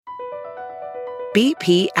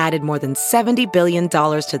BP added more than $70 billion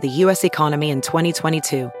to the U.S. economy in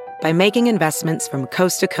 2022 by making investments from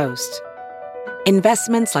coast to coast.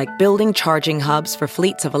 Investments like building charging hubs for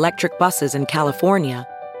fleets of electric buses in California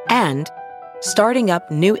and starting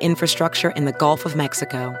up new infrastructure in the Gulf of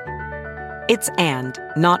Mexico. It's and,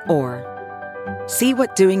 not or. See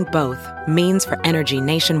what doing both means for energy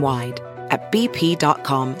nationwide at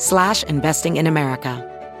bp.com/investing in America.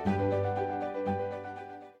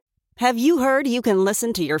 Have you heard you can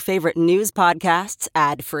listen to your favorite news podcasts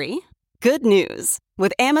ad-free? Good news.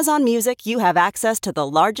 With Amazon Music, you have access to the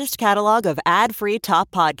largest catalog of ad-free top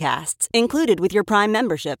podcasts included with your Prime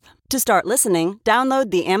membership. To start listening, download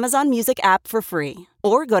the Amazon Music app for free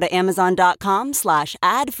or go to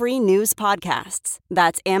amazon.com/ad-free news podcasts.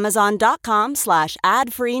 That's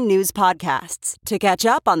amazon.com/ad-free news podcasts to catch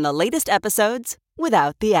up on the latest episodes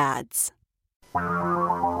without the ads.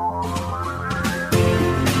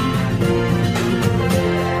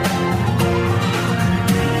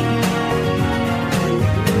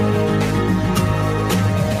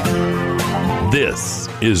 This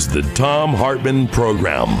is the Thom Hartmann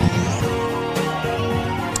Program.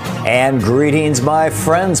 And greetings, my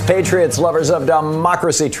friends, patriots, lovers of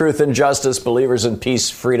democracy, truth, and justice, believers in peace,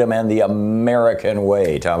 freedom, and the American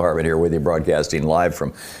way. Thom Hartmann here with you, broadcasting live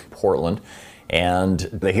from Portland. And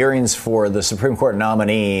the hearings for the Supreme Court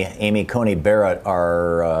nominee, Amy Coney Barrett,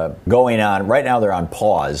 are going on. Right now, they're on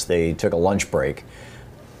pause. They took a lunch break.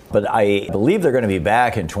 But I believe they're going to be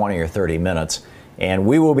back in 20 or 30 minutes. And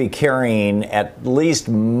we will be carrying at least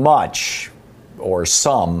much or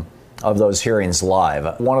some of those hearings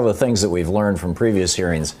live. One of the things that we've learned from previous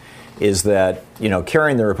hearings is that,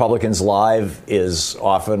 carrying the Republicans live is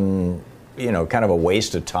often, kind of a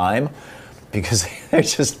waste of time because they're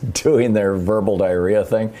just doing their verbal diarrhea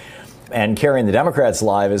thing. And carrying the Democrats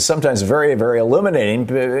live is sometimes very, very illuminating,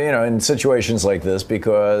 in situations like this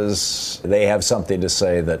because they have something to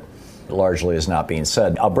say that largely is not being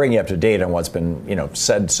said. I'll bring you up to date on what's been,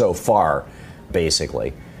 said so far,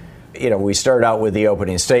 basically. We started out with the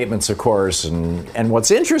opening statements, of course, and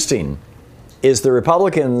what's interesting is the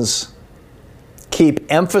Republicans keep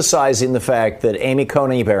emphasizing the fact that Amy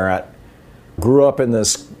Coney Barrett grew up in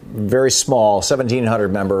this very small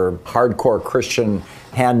 1,700-member hardcore Christian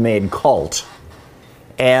handmade cult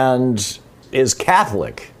and is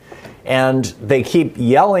Catholic. And they keep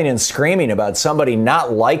yelling and screaming about somebody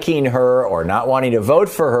not liking her or not wanting to vote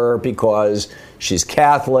for her because she's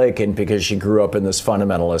Catholic and because she grew up in this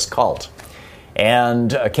fundamentalist cult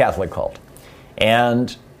and a Catholic cult.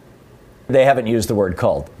 And they haven't used the word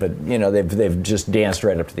cult, but, they've just danced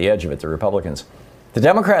right up to the edge of it, the Republicans. The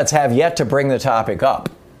Democrats have yet to bring the topic up.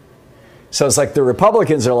 So it's like the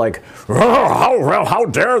Republicans are like, how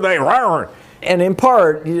dare they? And in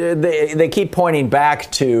part, they keep pointing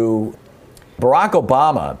back to Barack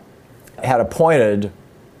Obama had appointed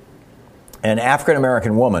an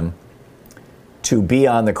African-American woman to be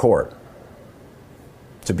on the court,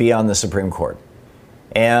 to be on the Supreme Court.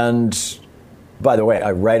 And by the way,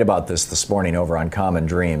 I write about this morning over on Common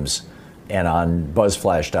Dreams and on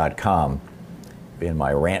buzzflash.com in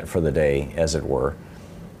my rant for the day, as it were.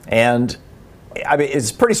 And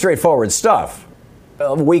it's pretty straightforward stuff.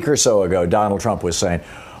 A week or so ago, Donald Trump was saying,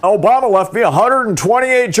 Obama left me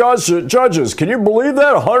 128 judges. Can you believe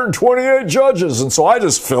that? 128 judges. And so I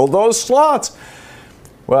just filled those slots.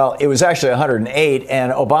 Well, it was actually 108,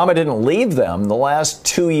 and Obama didn't leave them. The last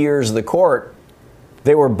 2 years of the court,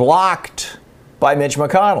 they were blocked by Mitch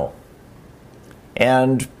McConnell.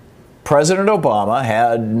 And President Obama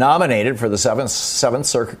had nominated for the Seventh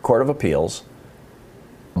Circuit Court of Appeals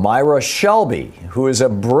Myra Shelby, who is a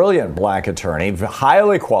brilliant black attorney,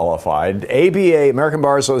 highly qualified, ABA, American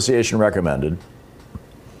Bar Association recommended,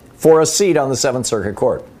 for a seat on the Seventh Circuit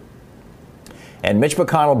Court. And Mitch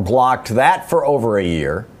McConnell blocked that for over a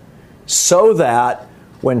year so that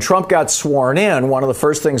when Trump got sworn in, one of the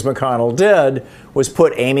first things McConnell did was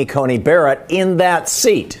put Amy Coney Barrett in that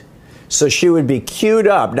seat. So she would be queued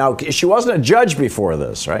up. Now, she wasn't a judge before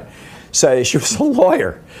this, right? So she was a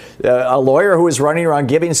lawyer who was running around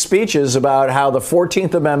giving speeches about how the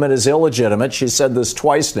 14th Amendment is illegitimate. She said this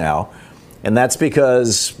twice now. And that's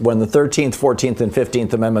because when the 13th, 14th, and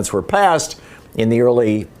 15th Amendments were passed in the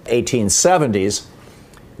early 1870s,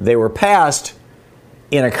 they were passed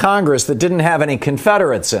in a Congress that didn't have any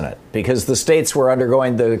Confederates in it because the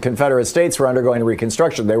Confederate states were undergoing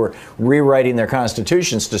Reconstruction. They were rewriting their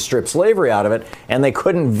constitutions to strip slavery out of it, and they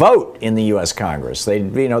couldn't vote in the U.S. Congress. They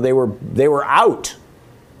were out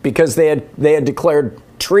because they had declared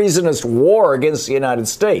treasonous war against the United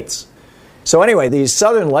States. So anyway, these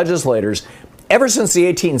Southern legislators, ever since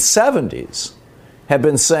the 1870s, have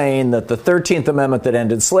been saying that the 13th Amendment that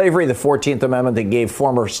ended slavery, the 14th Amendment that gave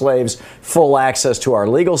former slaves full access to our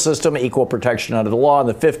legal system, equal protection under the law, and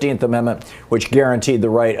the 15th Amendment, which guaranteed the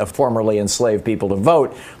right of formerly enslaved people to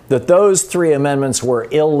vote, that those three amendments were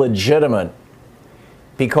illegitimate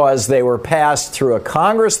because they were passed through a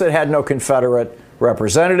Congress that had no Confederate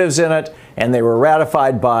representatives in it, and they were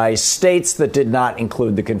ratified by states that did not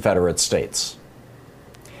include the Confederate states.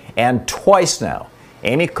 And twice now,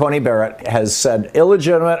 Amy Coney Barrett has said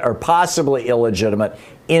illegitimate or possibly illegitimate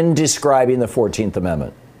in describing the 14th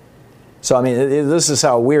Amendment. So, I mean, this is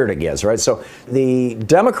how weird it gets, right? So the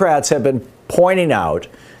Democrats have been pointing out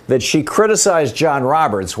that she criticized John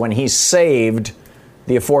Roberts when he saved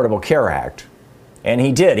the Affordable Care Act. And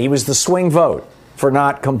he did. He was the swing vote for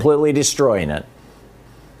not completely destroying it.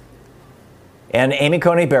 And Amy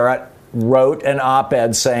Coney Barrett wrote an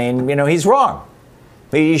op-ed saying, you know, he's wrong.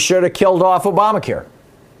 He should have killed off Obamacare.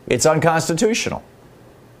 It's unconstitutional.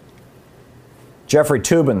 Jeffrey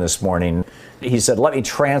Toobin this morning, he said, let me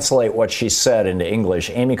translate what she said into English.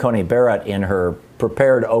 Amy Coney Barrett, in her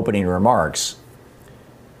prepared opening remarks,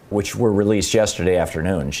 which were released yesterday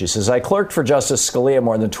afternoon, she says, I clerked for Justice Scalia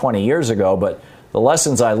more than 20 years ago, but the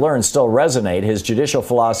lessons I learned still resonate. His judicial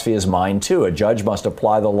philosophy is mine, too. A judge must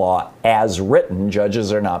apply the law as written.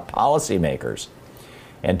 Judges are not policymakers.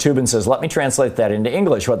 And Toobin says, let me translate that into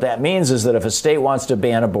English. What that means is that if a state wants to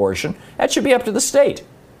ban abortion, that should be up to the state.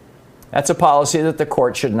 That's a policy that the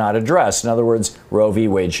court should not address. In other words, Roe v.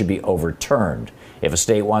 Wade should be overturned. If a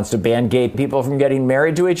state wants to ban gay people from getting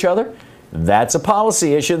married to each other, that's a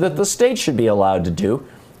policy issue that the state should be allowed to do,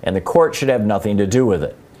 and the court should have nothing to do with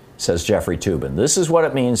it, says Jeffrey Toobin. This is what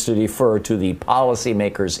it means to defer to the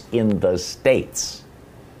policymakers in the states.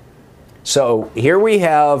 So here we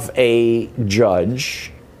have a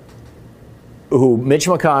judge who Mitch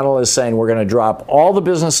McConnell is saying we're going to drop all the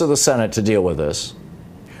business of the Senate to deal with this.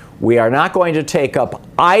 We are not going to take up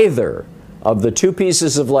either of the two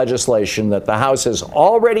pieces of legislation that the House has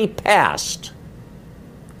already passed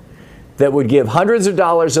that would give hundreds of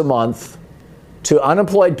dollars a month to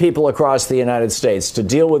unemployed people across the United States to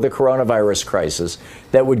deal with the coronavirus crisis,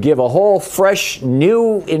 that would give a whole fresh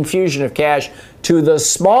new infusion of cash to the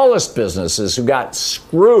smallest businesses who got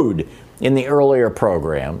screwed in the earlier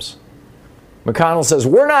programs. McConnell says,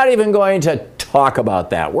 we're not even going to talk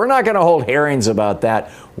about that. We're not going to hold hearings about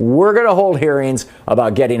that. We're going to hold hearings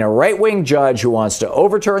about getting a right-wing judge who wants to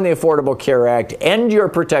overturn the Affordable Care Act, end your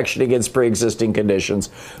protection against pre-existing conditions,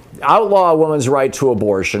 outlaw a woman's right to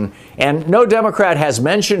abortion. And no Democrat has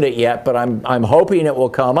mentioned it yet, but I'm hoping it will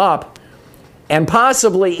come up, and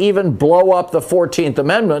possibly even blow up the 14th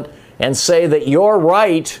Amendment and say that your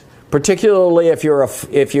right, particularly if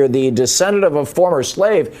you're the descendant of a former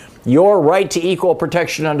slave, your right to equal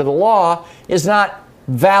protection under the law is not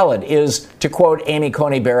valid, is, to quote Amy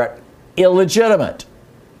Coney Barrett, illegitimate.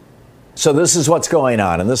 So this is what's going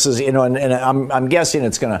on. And this is, you know, and I'm guessing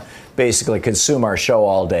it's going to basically consume our show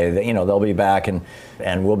all day. You know, they'll be back and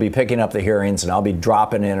we'll be picking up the hearings, and I'll be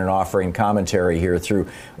dropping in and offering commentary here through,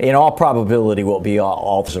 in all probability, will be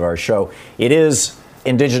all of our show. It is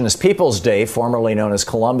Indigenous Peoples Day, formerly known as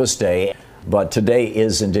Columbus Day. But today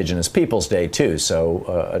is Indigenous Peoples Day, too.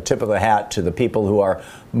 So a tip of the hat to the people who are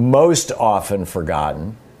most often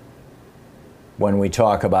forgotten when we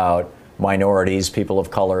talk about minorities, people of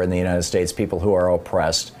color in the United States, people who are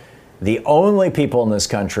oppressed. The only people in this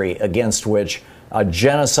country against which a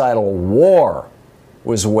genocidal war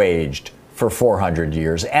was waged for 400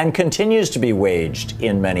 years and continues to be waged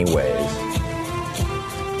in many ways.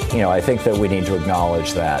 You know, I think that we need to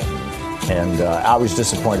acknowledge that. And I was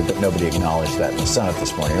disappointed that nobody acknowledged that in the Senate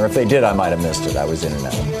this morning. Or if they did, I might have missed it. I was in and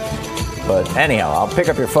out. But anyhow, I'll pick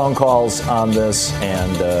up your phone calls on this.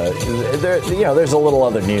 And, there's a little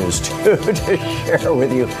other news, too, to share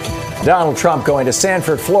with you. Donald Trump going to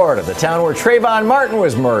Sanford, Florida, the town where Trayvon Martin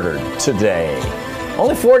was murdered today.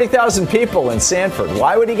 Only 40,000 people in Sanford.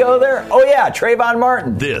 Why would he go there? Oh, yeah, Trayvon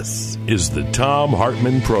Martin. This is the Thom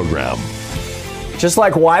Hartmann Program. Just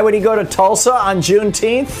like, why would he go to Tulsa on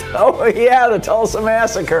Juneteenth? Oh, yeah, the Tulsa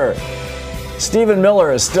Massacre. Stephen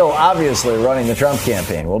Miller is still obviously running the Trump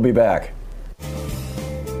campaign. We'll be back.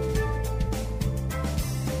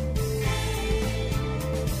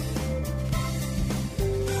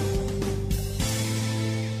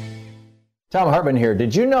 Thom Hartmann here.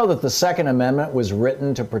 Did you know that the Second Amendment was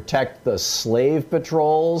written to protect the slave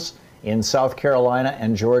patrols in South Carolina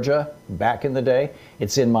and Georgia back in the day?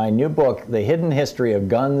 It's in my new book, The Hidden History of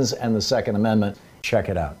Guns and the Second Amendment. Check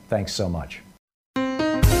it out. Thanks so much.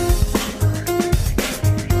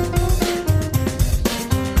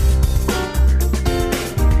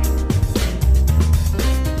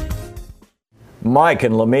 Mike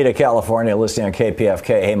in Lomita, California, listening on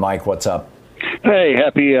KPFK. Hey, Mike, what's up? Hey,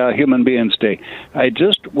 happy Human Beings Day. I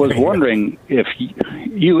just was wondering if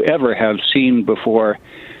you ever have seen before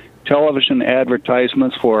television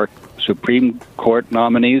advertisements for Supreme Court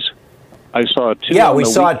nominees. I saw two. Yeah, we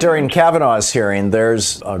saw it during Kavanaugh's hearing.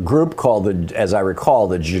 There's a group called, as I recall,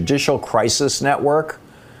 the Judicial Crisis Network,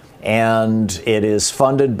 and it is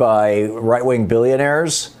funded by right-wing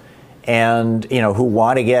billionaires and, who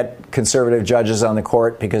want to get conservative judges on the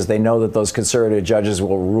court because they know that those conservative judges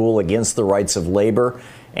will rule against the rights of labor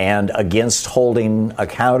and against holding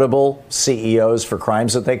accountable CEOs for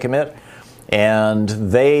crimes that they commit. And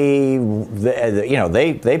they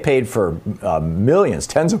paid for millions,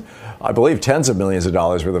 tens of millions of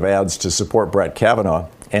dollars worth of ads to support Brett Kavanaugh,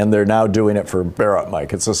 and they're now doing it for Barrett,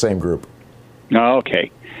 Mike. It's the same group. Oh,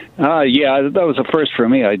 okay. Yeah, that was the first for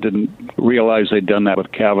me. I didn't realize they'd done that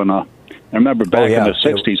with Kavanaugh. I remember back in the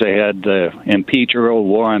 60s, they had Impeach Earl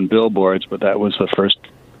War on billboards, but that was the first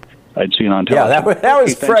I'd seen on television. Yeah, that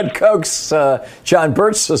was Fred Koch's John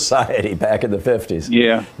Birch Society back in the 50s.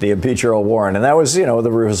 Yeah. The Impeach Earl Warren. And that was, the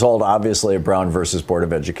result, obviously, of Brown versus Board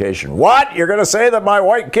of Education. What? You're going to say that my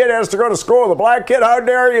white kid has to go to school with a black kid? How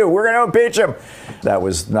dare you? We're going to impeach him. That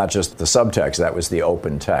was not just the subtext. That was the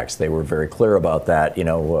open text. They were very clear about that.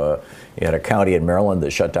 You had a county in Maryland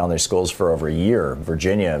that shut down their schools for over a year.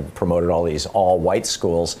 Virginia promoted all these all-white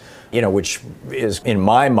schools, which is, in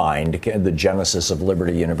my mind, the genesis of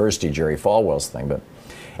Liberty University, Jerry Falwell's thing. But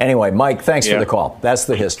anyway, Mike, thanks for the call. That's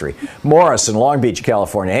the history. Morris in Long Beach,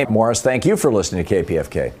 California. Hey, Morris, thank you for listening to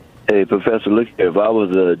KPFK. Hey, Professor, look, if I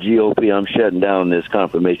was a GOP, I'm shutting down this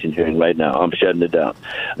confirmation hearing right now. I'm shutting it down.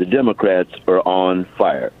 The Democrats are on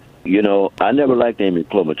fire. I never liked Amy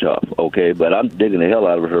Klobuchar, okay, but I'm digging the hell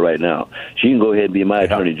out of her right now. She can go ahead and be my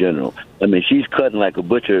attorney general. I mean, she's cutting like a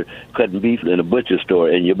butcher, cutting beef in a butcher store.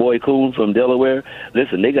 And your boy Coon from Delaware,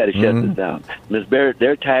 listen, they got to shut this down. Ms. Barrett,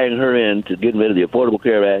 they're tying her in to getting rid of the Affordable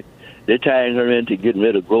Care Act. They're tying her into getting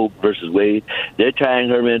rid of Roe versus Wade. They're tying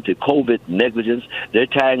her into COVID negligence. They're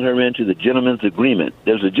tying her into the gentleman's agreement.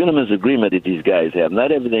 There's a gentleman's agreement that these guys have.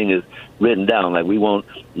 Not everything is written down. Like, we won't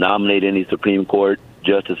nominate any Supreme Court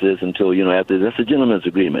justices until, after that's a gentleman's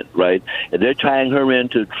agreement, right? And they're tying her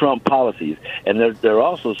into Trump policies. And they're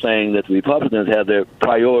also saying that the Republicans have their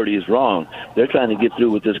priorities wrong. They're trying to get through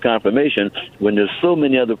with this confirmation when there's so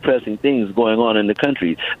many other pressing things going on in the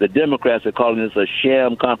country. The Democrats are calling this a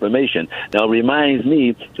sham confirmation. Now, it reminds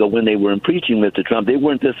me of when they were impeaching Mr. Trump, they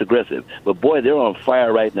weren't this aggressive. But, boy, they're on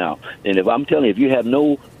fire right now. And if I'm telling you, if you have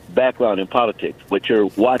no background in politics, but you're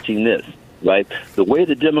watching this, right? The way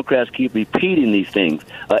the Democrats keep repeating these things,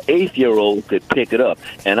 an 8-year-old could pick it up.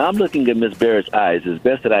 And I'm looking at Ms. Barrett's eyes as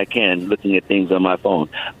best that I can, looking at things on my phone.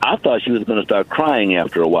 I thought she was going to start crying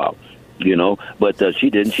after a while, but she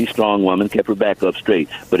didn't. She's a strong woman, kept her back up straight.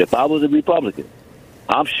 But if I was a Republican,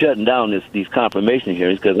 I'm shutting down these confirmation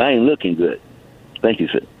hearings because I ain't looking good. Thank you,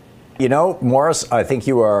 sir. Morris, I think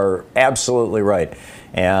you are absolutely right.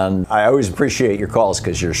 And I always appreciate your calls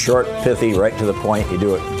because you're short, pithy, right to the point. You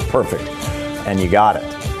do it perfect. And you got it.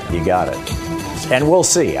 You got it. And we'll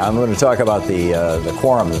see. I'm going to talk about the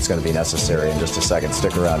quorum that's going to be necessary in just a second.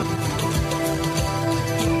 Stick around.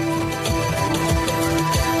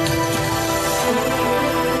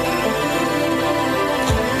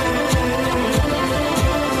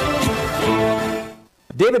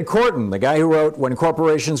 David Korten, the guy who wrote When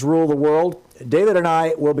Corporations Rule the World, David and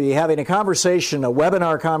I will be having a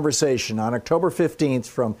webinar conversation on October 15th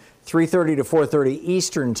from 3:30 to 4:30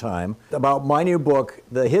 Eastern Time about my new book,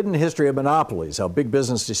 The Hidden History of Monopolies, How Big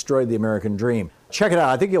Business Destroyed the American Dream. Check it out.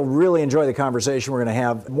 I think you'll really enjoy the conversation we're going to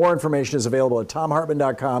have. More information is available at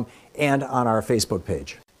thomhartman.com and on our Facebook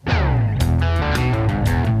page.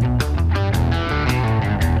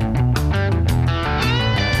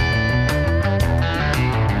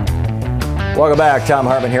 Welcome back. Thom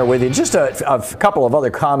Hartman here with you. Just a couple of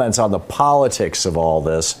other comments on the politics of all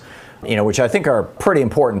this, which I think are pretty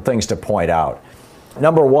important things to point out.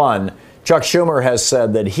 Number one, Chuck Schumer has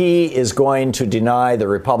said that he is going to deny the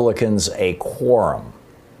Republicans a quorum.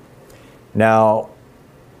 Now,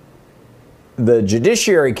 the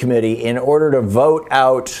Judiciary Committee, in order to vote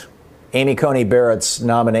out Amy Coney Barrett's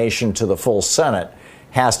nomination to the full Senate,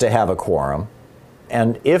 has to have a quorum.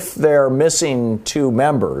 And if they're missing 2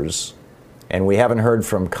 members, and we haven't heard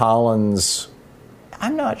from Collins,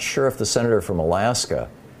 I'm not sure if the senator from Alaska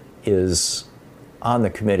is on the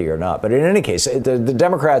committee or not. But in any case, the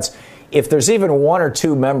Democrats, if there's even 1 or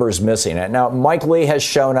 2 members missing it. Now, Mike Lee has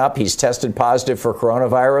shown up. He's tested positive for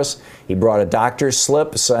coronavirus. He brought a doctor's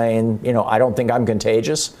slip saying, I don't think I'm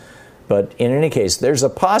contagious. But in any case, there's a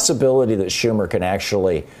possibility that Schumer can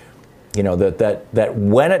actually that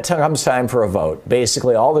when it comes time for a vote,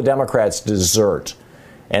 basically all the Democrats desert.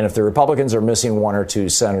 And if the Republicans are missing one or two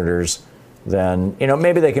senators, then,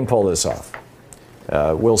 maybe they can pull this off.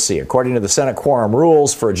 We'll see. According to the Senate quorum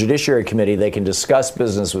rules for a Judiciary Committee, they can discuss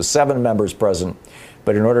business with 7 members present.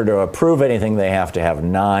 But in order to approve anything, they have to have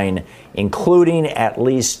 9, including at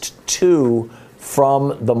least 2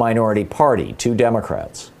 from the minority party, 2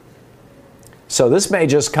 Democrats. So this may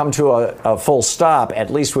just come to a full stop, at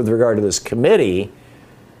least with regard to this committee,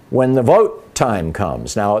 when the vote time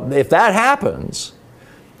comes. Now, if that happens,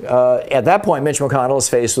 at that point, Mitch McConnell is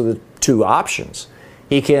faced with 2 options.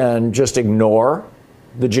 He can just ignore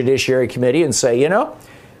the Judiciary Committee and say,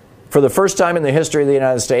 for the first time in the history of the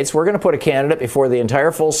United States, we're going to put a candidate before the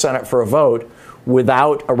entire full Senate for a vote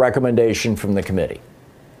without a recommendation from the committee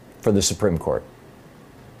for the Supreme Court.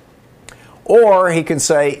 Or he can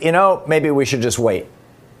say, maybe we should just wait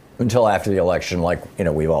until after the election, like,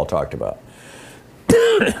 we've all talked about.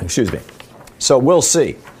 Excuse me. So we'll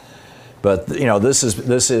see. But, this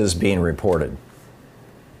is being reported.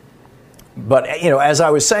 But, as I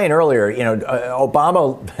was saying earlier,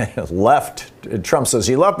 Obama left. Trump says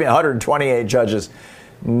he left me 128 judges.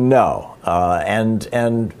 No. And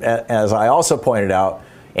as I also pointed out,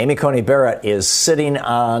 Amy Coney Barrett is sitting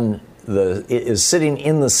in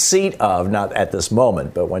the seat of, not at this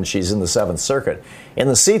moment, but when she's in the 7th Circuit, in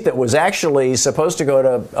the seat that was actually supposed to go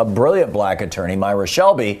to a brilliant black attorney, Myra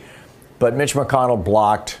Shelby, but Mitch McConnell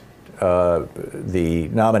blocked the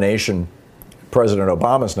nomination, President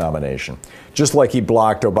Obama's nomination, just like he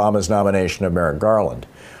blocked Obama's nomination of Merrick Garland.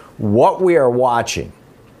 What we are watching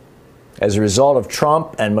as a result of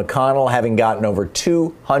Trump and McConnell having gotten over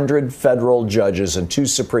 200 federal judges and 2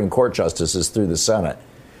 Supreme Court justices through the Senate,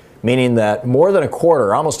 meaning that more than a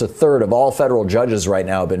quarter, almost a third of all federal judges right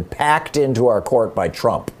now have been packed into our court by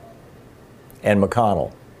Trump and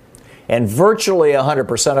McConnell. And virtually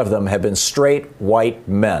 100% of them have been straight white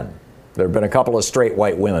men. There have been a couple of straight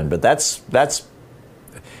white women, but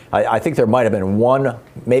I think there might have been 1,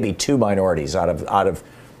 maybe 2 minorities out of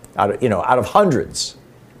hundreds.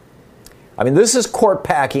 I mean, this is court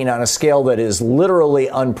packing on a scale that is literally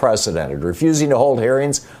unprecedented. Refusing to hold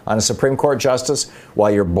hearings on a Supreme Court justice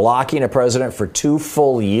while you're blocking a president for 2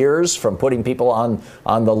 full years from putting people on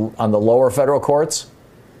the lower federal courts.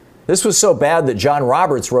 This was so bad that John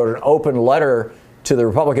Roberts wrote an open letter to the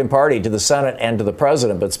Republican Party, to the Senate, and to the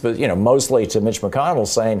president, but mostly to Mitch McConnell,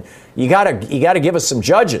 saying, you gotta give us some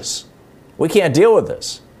judges. We can't deal with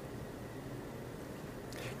this.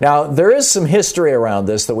 Now, there is some history around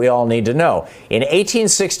this that we all need to know. In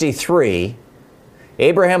 1863,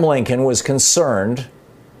 Abraham Lincoln was concerned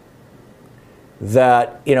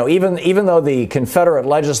that, even though the Confederate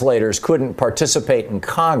legislators couldn't participate in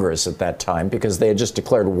Congress at that time because they had just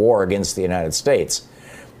declared war against the United States,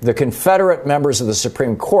 the Confederate members of the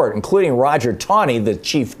Supreme Court, including Roger Taney, the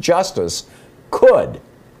Chief Justice, could.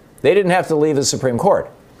 They didn't have to leave the Supreme Court.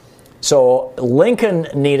 So Lincoln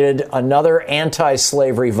needed another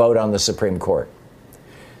anti-slavery vote on the Supreme Court.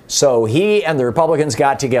 So he and the Republicans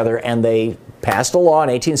got together and they passed a law in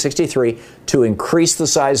 1863 to increase the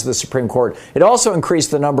size of the Supreme Court. It also increased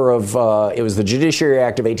the number of, it was the Judiciary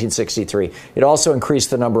Act of 1863. It also increased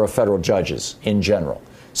the number of federal judges in general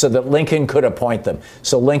so that Lincoln could appoint them.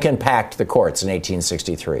 So Lincoln packed the courts in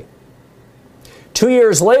 1863. 2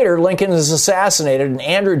 years later, Lincoln is assassinated, and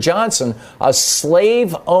Andrew Johnson, a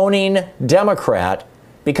slave-owning Democrat,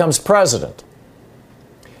 becomes president.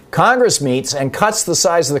 Congress meets and cuts the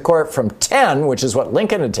size of the court from 10, which is what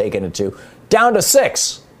Lincoln had taken it to, down to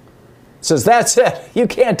 6. Says, that's it. You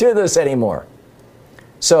can't do this anymore.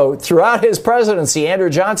 So throughout his presidency, Andrew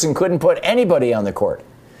Johnson couldn't put anybody on the court.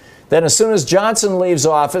 Then as soon as Johnson leaves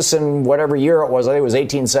office in whatever year it was, I think it was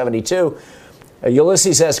 1872,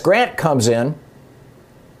 Ulysses S. Grant comes in.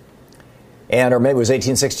 Or maybe it was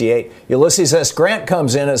 1868. Ulysses S. Grant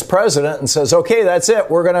comes in as president and says, "Okay, that's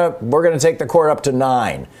it. We're gonna take the court up to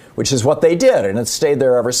 9," which is what they did, and it's stayed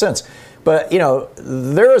there ever since. But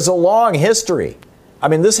there is a long history. I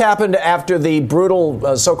mean, this happened after the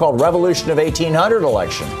brutal so-called Revolution of 1800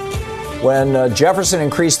 election, when Jefferson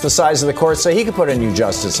increased the size of the court so he could put a new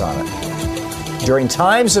justice on it. During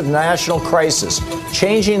times of national crisis,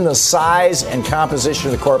 changing the size and composition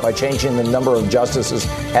of the court by changing the number of justices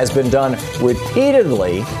has been done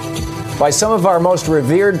repeatedly by some of our most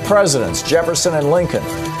revered presidents, Jefferson and Lincoln.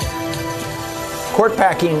 Court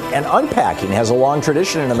packing and unpacking has a long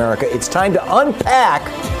tradition in America. It's time to unpack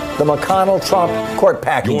the McConnell-Trump court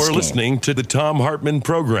packing scheme. You're listening to the Thom Hartmann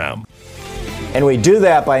Program. And we do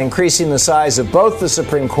that by increasing the size of both the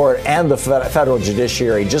Supreme Court and the federal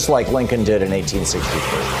judiciary, just like Lincoln did in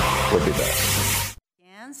 1863. We'll be back.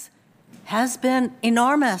 has been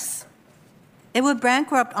enormous. It would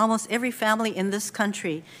bankrupt almost every family in this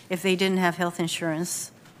country if they didn't have health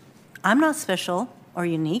insurance. I'm not special or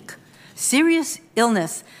unique. Serious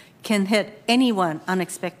illness can hit anyone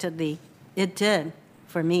unexpectedly. It did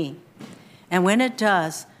for me. And when it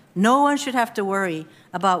does, no one should have to worry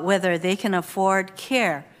about whether they can afford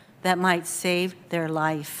care that might save their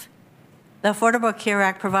life. The Affordable Care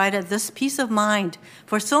Act provided this peace of mind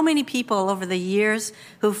for so many people over the years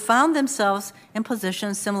who found themselves in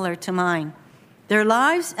positions similar to mine. Their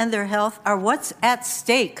lives and their health are what's at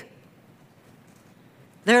stake.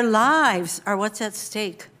 Their lives are what's at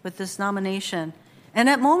stake with this nomination. And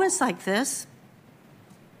at moments like this,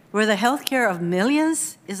 where the health care of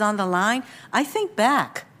millions is on the line, I think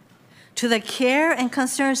back to the care and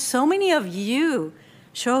concern so many of you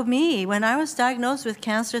showed me when I was diagnosed with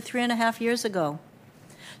cancer 3.5 years ago.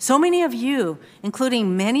 So many of you,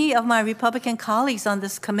 including many of my Republican colleagues on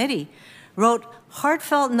this committee, wrote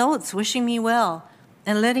heartfelt notes wishing me well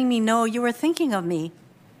and letting me know you were thinking of me.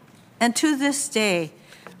 And to this day,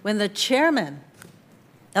 when the chairman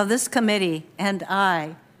of this committee and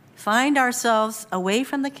I find ourselves away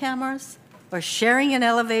from the cameras or sharing an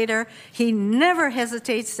elevator, he never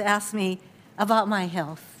hesitates to ask me about my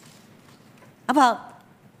health.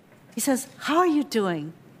 He says, "How are you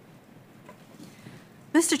doing?"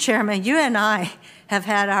 Mr. Chairman, you and I have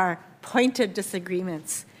had our pointed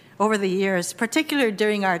disagreements over the years, particularly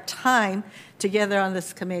during our time together on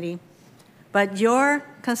this committee. But your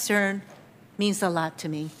concern means a lot to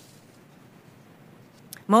me.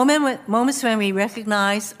 Moments when we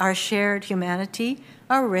recognize our shared humanity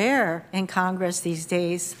are rare in Congress these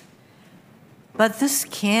days. But this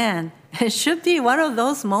can and should be one of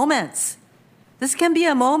those moments. This can be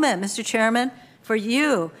a moment, Mr. Chairman, for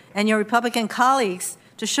you and your Republican colleagues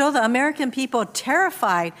to show the American people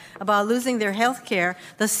terrified about losing their health care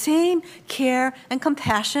the same care and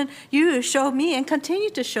compassion you showed me and continue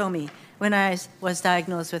to show me when I was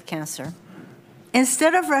diagnosed with cancer.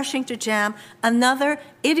 Instead of rushing to jam another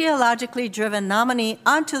ideologically driven nominee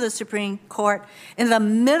onto the Supreme Court in the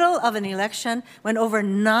middle of an election when over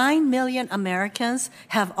 9 million Americans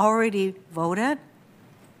have already voted,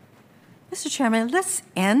 Mr. Chairman, let's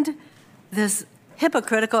end this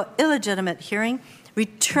hypocritical, illegitimate hearing,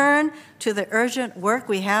 return to the urgent work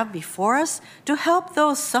we have before us to help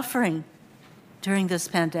those suffering during this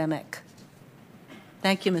pandemic.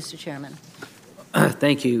 Thank you, Mr. Chairman.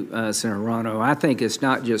 Thank you, Senator Rano. I think it's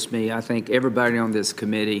not just me. I think everybody on this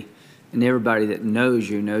committee and everybody that knows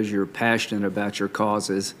you're passionate about your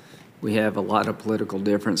causes. We have a lot of political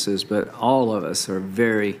differences, but all of us are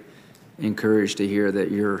very encouraged to hear that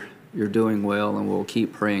you're doing well, and we'll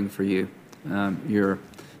keep praying for you. You're an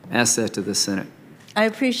asset to the Senate. I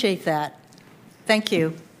appreciate that. Thank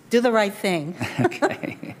you. Do the right thing.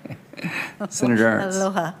 Okay. Senator Ernst.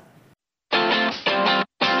 Aloha.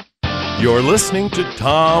 You're listening to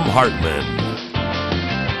Thom Hartmann.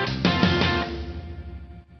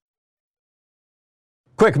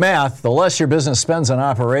 Quick math, the less your business spends on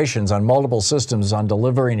operations, on multiple systems, on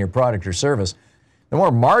delivering your product or service, the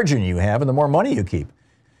more margin you have and the more money you keep.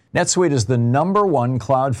 NetSuite is the #1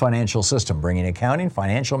 cloud financial system, bringing accounting,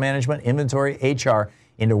 financial management, inventory, HR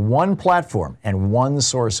into one platform and one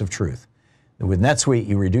source of truth. With NetSuite,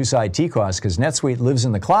 you reduce IT costs because NetSuite lives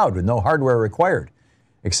in the cloud with no hardware required,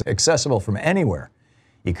 accessible from anywhere.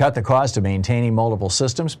 You cut the cost of maintaining multiple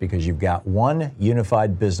systems because you've got one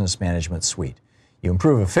unified business management suite. You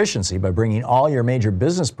improve efficiency by bringing all your major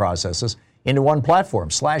business processes into one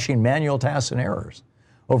platform, slashing manual tasks and errors.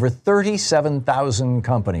 Over 37,000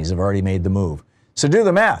 companies have already made the move. So do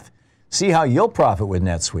the math. See how you'll profit with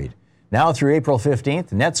NetSuite. Now through April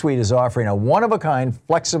 15th, NetSuite is offering a one-of-a-kind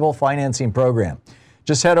flexible financing program.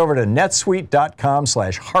 Just head over to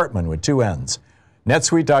netsuite.com/Hartman with 2 N's.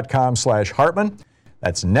 netsuite.com/Hartman.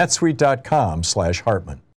 That's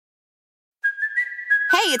netsuite.com/Hartman.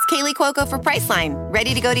 Hey, it's Kaylee Cuoco for Priceline.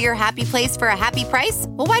 Ready to go to your happy place for a happy price?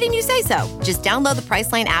 Well, why didn't you say so? Just download the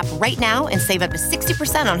Priceline app right now and save up to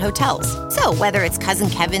 60% on hotels. So whether it's Cousin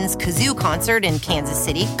Kevin's Kazoo Concert in Kansas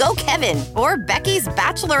City, go Kevin, or Becky's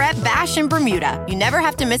Bachelorette Bash in Bermuda, you never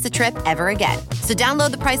have to miss a trip ever again. So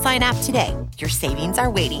download the Priceline app today. Your savings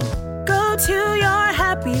are waiting. Go to your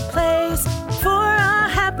happy place for a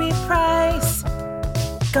happy price.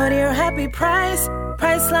 Go to your happy price,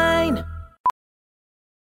 Priceline.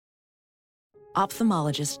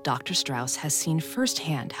 Ophthalmologist Dr. Strauss has seen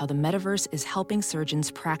firsthand how the metaverse is helping surgeons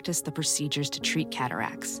practice the procedures to treat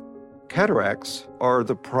cataracts. Cataracts are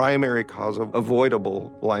the primary cause of avoidable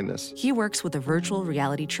blindness. He works with a virtual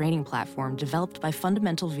reality training platform developed by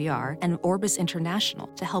Fundamental VR and Orbis International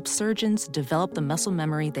to help surgeons develop the muscle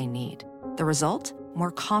memory they need. The result? More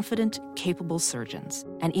confident, capable surgeons.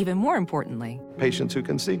 And even more importantly, Patients who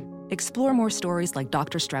can see. explore more stories like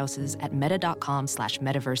Dr. Strauss's at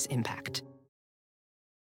meta.com/metaverseimpact.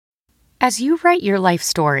 As you write your life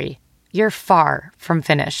story, you're far from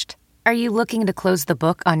finished. Are you looking to close the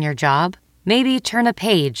book on your job? Maybe turn a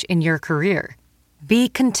page in your career? Be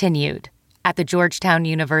continued at the Georgetown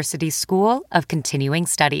University School of Continuing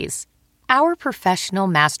Studies. Our professional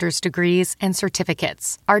master's degrees and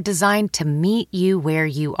certificates are designed to meet you where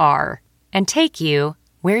you are and take you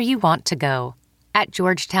where you want to go. At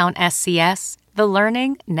Georgetown SCS, the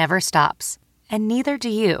learning never stops, and neither do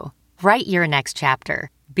you. Write your next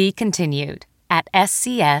chapter. Be continued at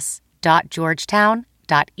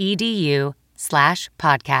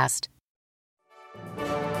scs.georgetown.edu/podcast.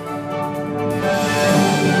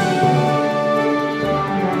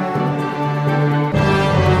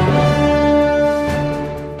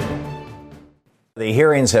 The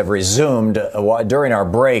hearings have resumed. During our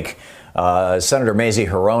break, Senator Mazie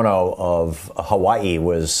Hirono of Hawaii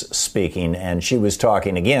was speaking, and she was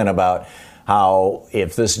talking again about how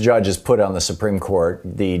if this judge is put on the Supreme Court,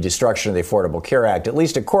 the destruction of the Affordable Care Act, at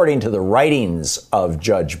least according to the writings of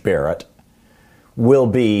Judge Barrett, will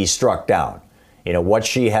be struck down. You know, what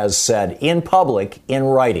she has said in public, in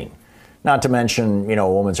writing. Not to mention, you know,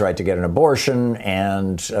 a woman's right to get an abortion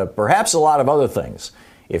and perhaps a lot of other things.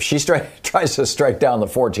 If she tries to strike down the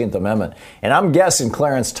 14th Amendment, and I'm guessing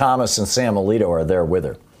Clarence Thomas and Sam Alito are there with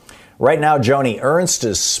her. Right now, Joni Ernst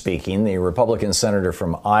is speaking, the Republican senator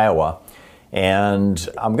from Iowa, and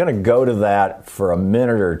I'm going to go to that for a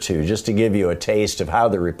minute or two just to give you a taste of how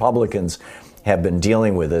the Republicans have been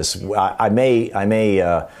dealing with this. I may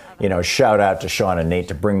shout out to Sean and Nate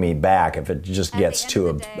to bring me back if it just gets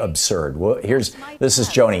too absurd. Well, this is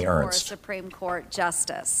Joni Ernst. Supreme Court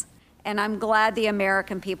Justice. And I'm glad the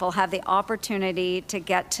American people have the opportunity to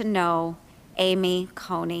get to know Amy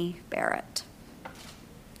Coney Barrett.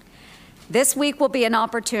 This week will be an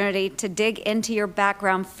opportunity to dig into your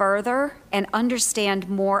background further and understand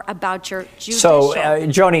more about your judicial. So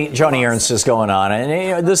Joni Ernst is going on,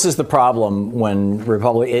 and this is the problem when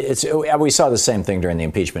we saw the same thing during the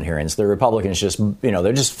impeachment hearings. The Republicans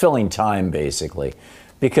they're just filling time basically,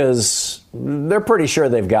 because they're pretty sure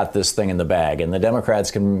they've got this thing in the bag, and the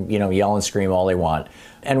Democrats can yell and scream all they want.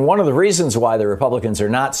 And one of the reasons why the Republicans are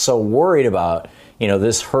not so worried about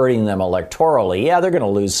this hurting them electorally, they're going to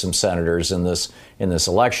lose some senators in this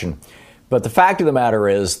election. But the fact of the matter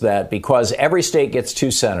is that because every state gets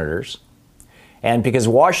 2 senators, and because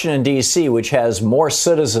Washington, D.C., which has more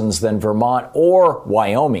citizens than Vermont or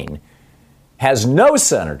Wyoming, has no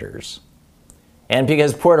senators, and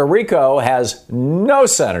because Puerto Rico has no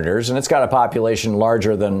senators, and it's got a population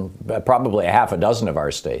larger than probably a half a dozen of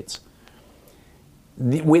our states,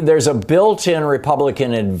 there's a built-in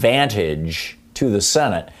Republican advantage to the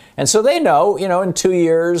Senate. And so they know, in 2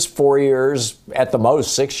 years, 4 years, at the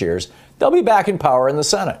most 6 years, they'll be back in power in the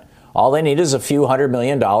Senate. All they need is a few $100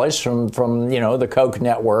 million from the Koch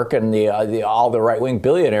network and all the right-wing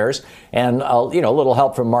billionaires, and a little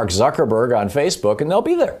help from Mark Zuckerberg on Facebook, and they'll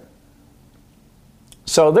be there.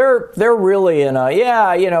 So they're really in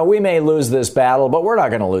we may lose this battle, but we're not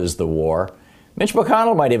going to lose the war. Mitch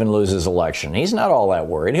McConnell might even lose his election. He's not all that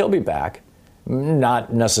worried. He'll be back.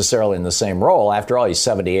 Not necessarily in the same role. After all, he's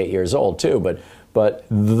 78 years old too. But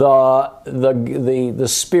the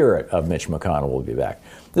spirit of Mitch McConnell will be back.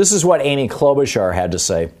 This is what Amy Klobuchar had to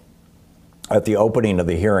say at the opening of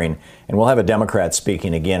the hearing, and we'll have a Democrat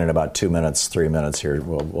speaking again in about 3 minutes here.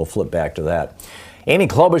 We'll flip back to that. Amy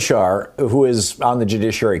Klobuchar, who is on the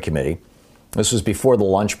Judiciary Committee, this was before the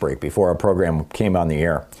lunch break, before our program came on the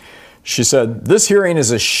air. She said, "This hearing is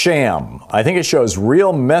a sham. I think it shows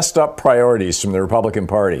real messed up priorities from the Republican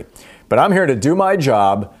Party. But I'm here to do my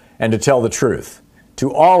job and to tell the truth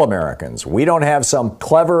to all Americans. We don't have some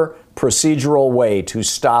clever procedural way to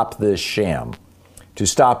stop this sham, to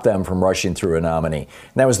stop them from rushing through a nominee."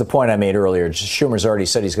 And that was the point I made earlier. Schumer's already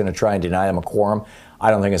said he's going to try and deny them a quorum. I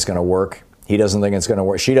don't think it's going to work. He doesn't think it's going to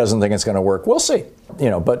work. She doesn't think it's going to work. We'll see.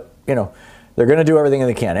 They're going to do everything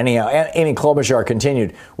they can. Anyhow, Amy Klobuchar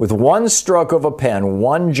continued, "With one stroke of a pen,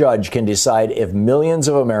 one judge can decide if millions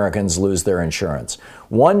of Americans lose their insurance.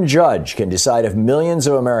 One judge can decide if millions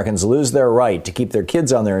of Americans lose their right to keep their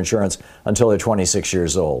kids on their insurance until they're 26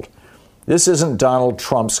 years old. This isn't Donald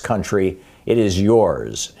Trump's country. It is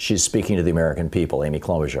yours." She's speaking to the American people, Amy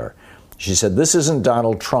Klobuchar. She said, "This isn't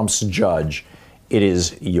Donald Trump's judge. It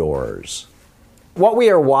is yours." What we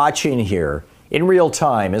are watching here in real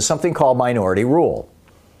time is something called minority rule.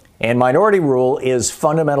 And minority rule is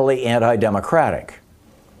fundamentally anti-democratic.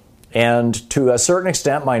 And to a certain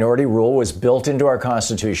extent, minority rule was built into our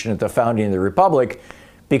Constitution at the founding of the Republic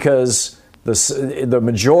because the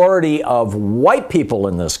majority of white people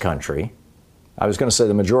in this country, I was going to say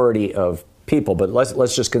the majority of people, but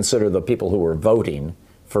let's just consider the people who were voting,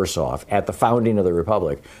 first off, at the founding of the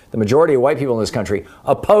Republic. The majority of white people in this country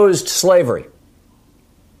opposed slavery.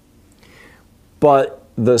 But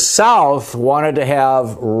the South wanted to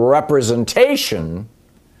have representation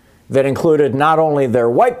that included not only their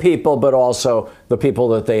white people, but also the people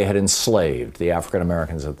that they had enslaved, the African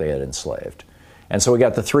Americans that they had enslaved. And so we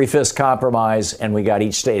got the 3/5 compromise, and we got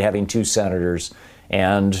each state having 2 senators,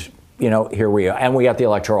 and, here we are. And we got the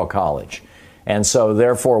Electoral College. And so,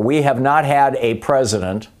 therefore, we have not had a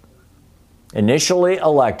president initially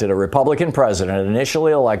elected, a Republican president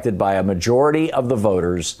initially elected by a majority of the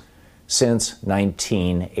voters since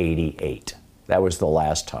 1988. That was the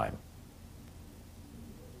last time.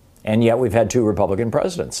 And yet we've had 2 Republican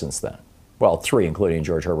presidents since then. Well, 3, including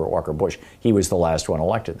George Herbert Walker Bush. He was the last one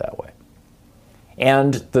elected that way.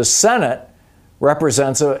 And the Senate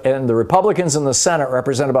represents, and the Republicans in the Senate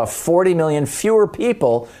represent about 40 million fewer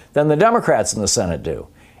people than the Democrats in the Senate do.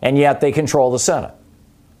 And yet they control the Senate.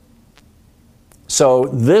 So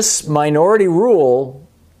this minority rule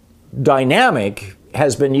dynamic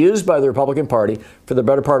has been used by the Republican Party for the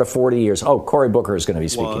better part of 40 years. Oh, Cory Booker is going to be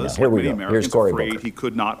speaking now. Here we go. Here's Cory Booker. He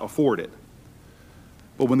could not afford it.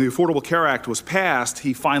 But when the Affordable Care Act was passed,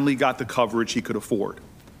 he finally got the coverage he could afford.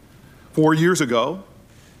 4 years ago,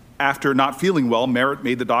 after not feeling well, Merritt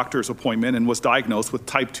made the doctor's appointment and was diagnosed with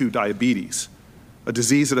type 2 diabetes, a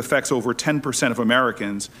disease that affects over 10% of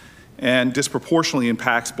Americans and disproportionately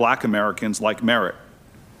impacts Black Americans like Merritt,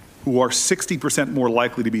 who are 60% more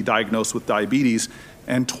likely to be diagnosed with diabetes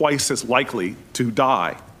and twice as likely to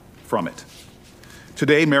die from it.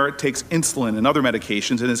 Today, Merritt takes insulin and other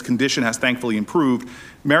medications, and his condition has thankfully improved.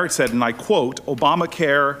 Merritt said, and I quote,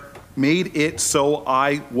 "Obamacare made it so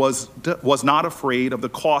I was not afraid of the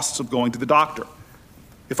costs of going to the doctor.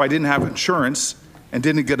 If I didn't have insurance and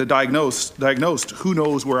didn't get diagnosed, who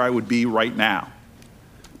knows where I would be right now."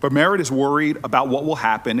 But Merritt is worried about what will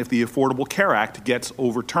happen if the Affordable Care Act gets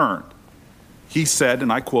overturned. He said,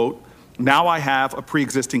 and I quote, "Now I have a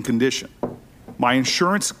pre-existing condition. My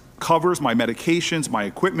insurance covers my medications, my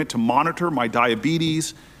equipment to monitor my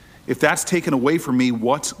diabetes. If that's taken away from me,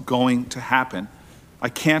 what's going to happen? I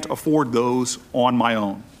can't afford those on my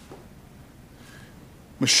own."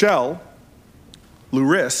 Michelle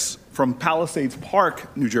Luris from Palisades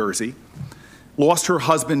Park, New Jersey, lost her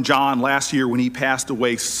husband, John, last year when he passed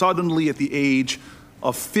away suddenly at the age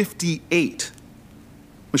of 58.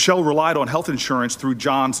 Michelle relied on health insurance through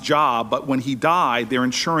John's job, but when he died, their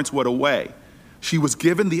insurance went away. She was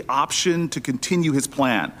given the option to continue his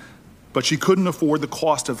plan, but she couldn't afford the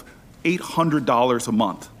cost of $800 a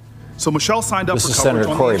month. So Michelle signed up for coverage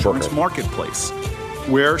on the insurance marketplace,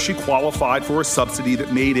 where she qualified for a subsidy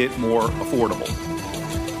that made it more affordable.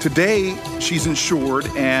 Today, she's insured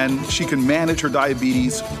and she can manage her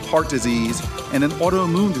diabetes, heart disease, and an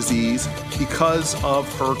autoimmune disease because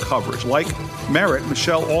of her coverage. Like Merritt,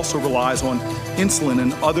 Michelle also relies on insulin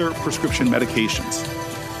and other prescription medications.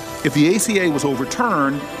 If the ACA was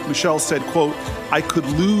overturned, Michelle said, quote, "I could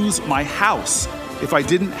lose my house if I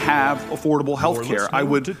didn't have affordable health care. I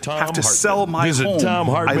would have to sell my home." Visit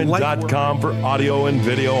TomHartman.com for audio and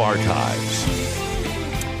video archives.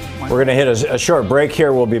 We're going to hit a short break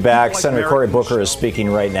here. We'll be back. Senator Cory Booker is speaking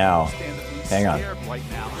right now. Hang on.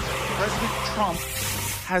 President Trump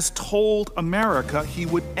has told America he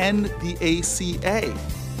would end the ACA.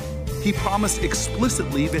 He promised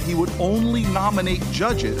explicitly that he would only nominate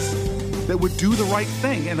judges that would do the right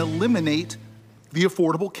thing and eliminate the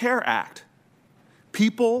Affordable Care Act.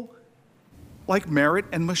 People like Merritt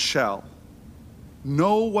and Michelle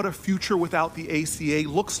know what a future without the ACA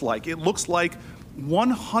looks like. It looks like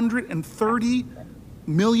 130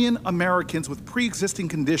 million Americans with pre-existing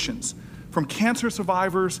conditions, from cancer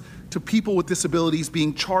survivors to people with disabilities,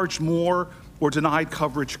 being charged more or denied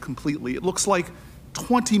coverage completely. It looks like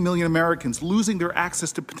 20 million Americans losing their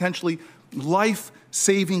access to potentially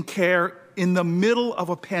life-saving care in the middle of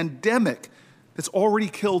a pandemic that's already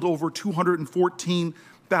killed over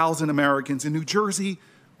 214,000 Americans. In New Jersey,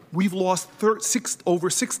 we've lost over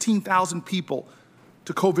 16,000 people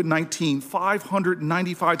to COVID-19.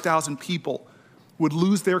 595,000 people would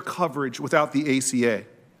lose their coverage without the ACA.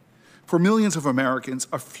 For millions of Americans,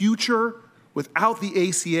 a future without the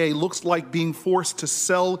ACA looks like being forced to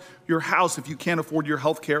sell your house if you can't afford your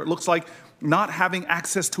health care. It looks like not having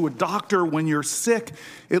access to a doctor when you're sick.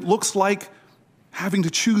 It looks like having to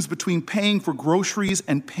choose between paying for groceries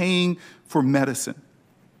and paying for medicine.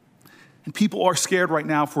 And people are scared right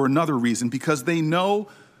now for another reason, because they know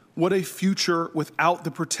what a future without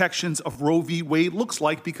the protections of Roe v. Wade looks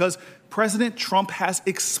like, because President Trump has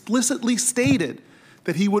explicitly stated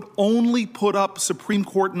that he would only put up Supreme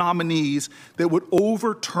Court nominees that would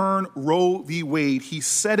overturn Roe v. Wade. He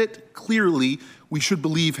said it clearly. We should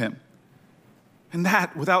believe him. And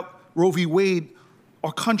that, without Roe v. Wade,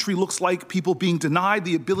 our country looks like people being denied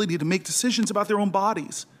the ability to make decisions about their own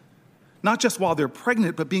bodies, not just while they're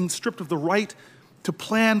pregnant, but being stripped of the right to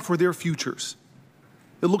plan for their futures.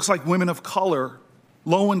 It looks like women of color,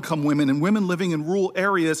 low-income women, and women living in rural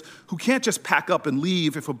areas who can't just pack up and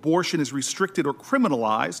leave if abortion is restricted or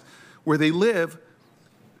criminalized where they live.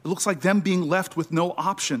 It looks like them being left with no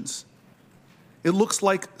options. It looks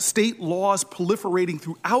like state laws proliferating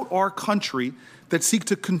throughout our country that seek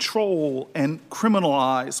to control and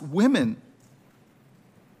criminalize women.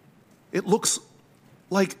 It looks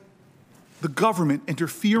like the government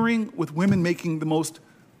interfering with women making the most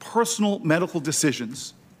personal medical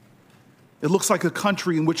decisions. It looks like a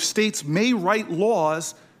country in which states may write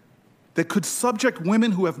laws that could subject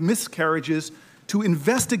women who have miscarriages to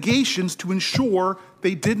investigations to ensure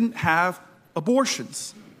they didn't have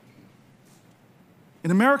abortions. In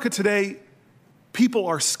America today, people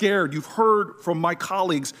are scared. You've heard from my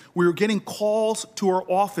colleagues, we're getting calls to our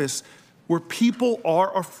office where people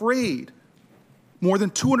are afraid. More than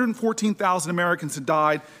 214,000 Americans have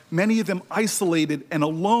died, many of them isolated and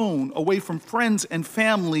alone, away from friends and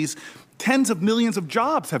families. Tens of millions of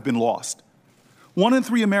jobs have been lost. 1 in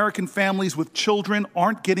 3 American families with children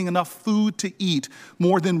aren't getting enough food to eat.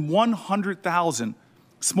 More than 100,000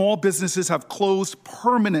 small businesses have closed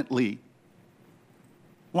permanently.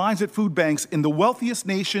 Lines at food banks in the wealthiest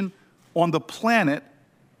nation on the planet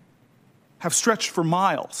have stretched for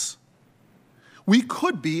miles. We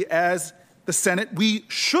could be, as the Senate, we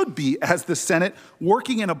should be, as the Senate,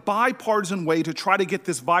 working in a bipartisan way to try to get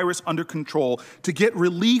this virus under control, to get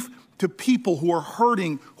relief to people who are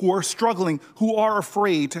hurting, who are struggling, who are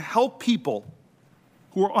afraid, to help people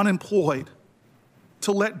who are unemployed,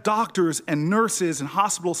 to let doctors and nurses and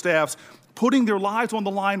hospital staffs putting their lives on the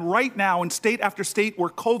line right now in state after state where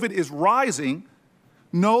COVID is rising,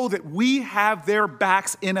 know that we have their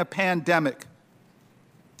backs in a pandemic.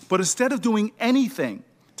 But instead of doing anything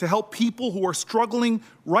to help people who are struggling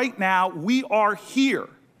right now, we are here.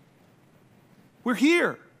 We're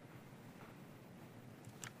here.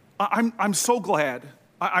 I'm so glad,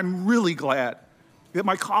 I'm really glad that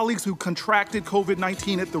my colleagues who contracted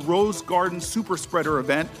COVID-19 at the Rose Garden super spreader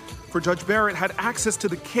event for Judge Barrett had access to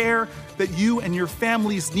the care that you and your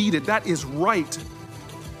families needed. That is right.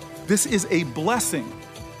 This is a blessing.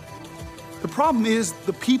 The problem is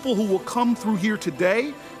the people who will come through here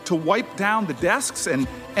today to wipe down the desks and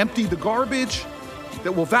empty the garbage,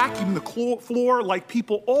 that will vacuum the floor, like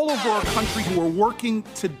people all over our country who are working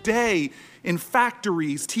today in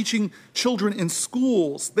factories, teaching children in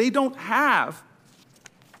schools. They don't have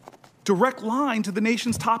direct line to the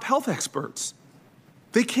nation's top health experts.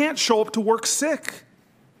 They can't show up to work sick,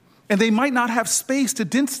 and they might not have space to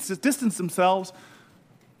distance themselves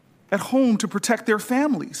at home to protect their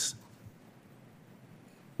families.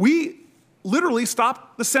 We literally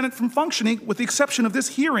stopped the Senate from functioning with the exception of this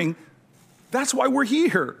hearing. That's why we're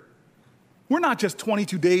here. We're not just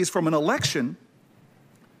 22 days from an election.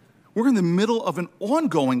 We're in the middle of an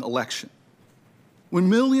ongoing election when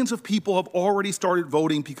millions of people have already started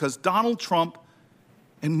voting because Donald Trump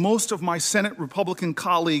and most of my Senate Republican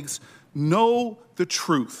colleagues know the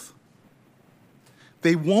truth.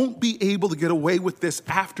 They won't be able to get away with this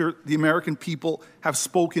after the American people have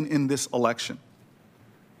spoken in this election.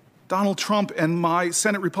 Donald Trump and my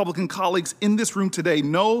Senate Republican colleagues in this room today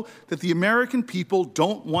know that the American people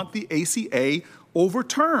don't want the ACA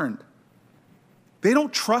overturned. They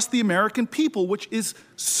don't trust the American people, which is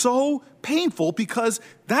so painful because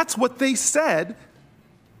that's what they said.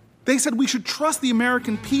 They said we should trust the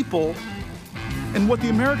American people, and what the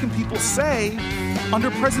American people say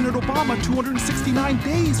under President Obama 269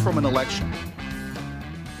 days from an election.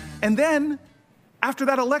 And then, after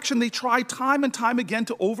that election, they tried time and time again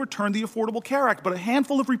to overturn the Affordable Care Act, but a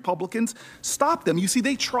handful of Republicans stopped them. You see,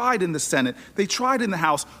 they tried in the Senate, they tried in the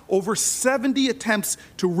House, over 70 attempts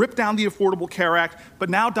to rip down the Affordable Care Act,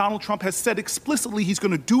 but now Donald Trump has said explicitly he's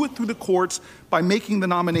going to do it through the courts by making the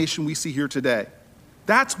nomination we see here today.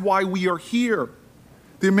 That's why we are here.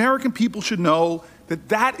 The American people should know that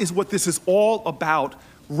that is what this is all about,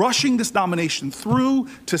 rushing this nomination through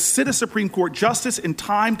to sit a Supreme Court justice in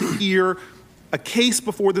time to hear a case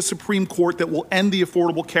before the Supreme Court that will end the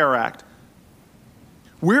Affordable Care Act.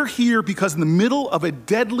 We're here because in the middle of a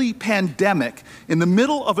deadly pandemic, in the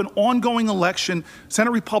middle of an ongoing election,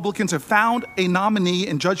 Senate Republicans have found a nominee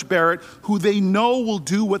in Judge Barrett who they know will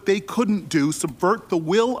do what they couldn't do, subvert the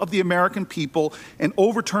will of the American people and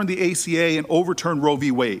overturn the ACA and overturn Roe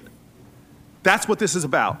v. Wade. That's what this is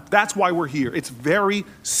about. That's why we're here. It's very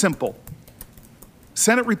simple.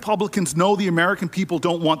 Senate Republicans know the American people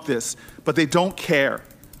don't want this, but they don't care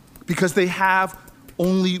because they have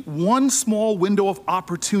only one small window of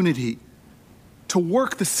opportunity to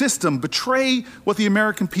work the system, betray what the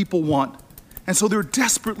American people want. And so they're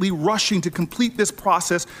desperately rushing to complete this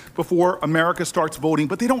process before America starts voting.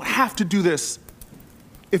 But they don't have to do this.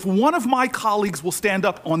 If one of my colleagues will stand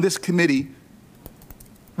up on this committee,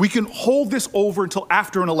 we can hold this over until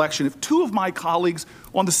after an election. If two of my colleagues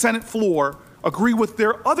on the Senate floor agree with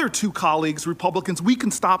their other two colleagues, Republicans, we can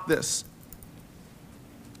stop this.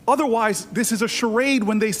 Otherwise, this is a charade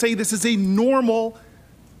when they say this is a normal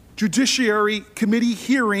Judiciary Committee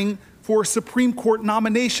hearing for a Supreme Court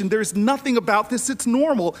nomination. There's nothing about this that's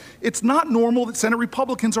normal. It's not normal that Senate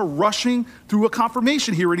Republicans are rushing through a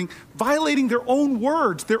confirmation hearing, violating their own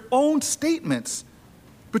words, their own statements,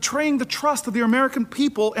 betraying the trust of the American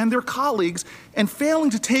people and their colleagues, and failing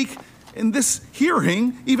to take in this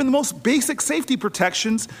hearing even the most basic safety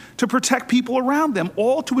protections to protect people around them,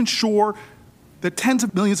 all to ensure that tens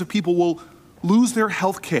of millions of people will lose their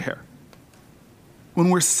health care when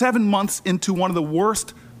we're 7 months into one of the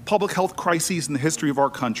worst public health crises in the history of our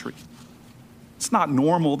country. It's not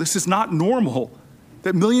normal. This is not normal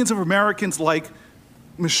that millions of Americans like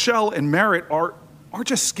Michelle and Merritt are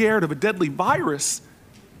just scared of a deadly virus.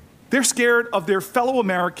 They're scared of their fellow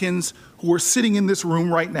Americans who are sitting in this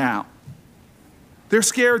room right now. They're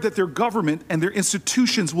scared that their government and their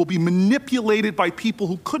institutions will be manipulated by people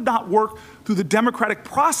who could not work through the democratic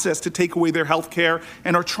process to take away their health care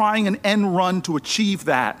and are trying an end run to achieve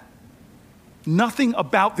that. Nothing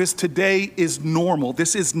about this today is normal.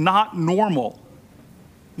 This is not normal.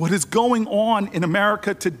 What is going on in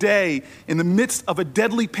America today, in the midst of a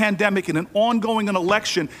deadly pandemic and an ongoing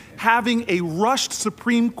election, having a rushed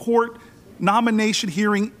Supreme Court nomination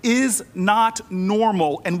hearing is not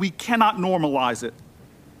normal, and we cannot normalize it.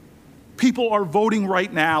 People are voting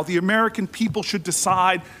right now. The American people should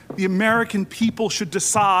decide. The American people should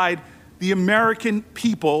decide. The American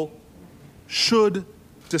people should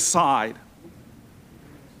decide.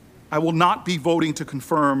 I will not be voting to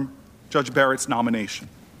confirm Judge Barrett's nomination.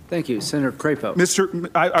 Thank you. Senator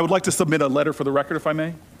Crapo. I would like to submit a letter for the record, if I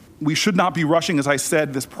may. We should not be rushing, as I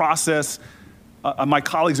said, this process. My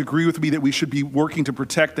colleagues agree with me that we should be working to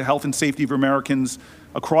protect the health and safety of Americans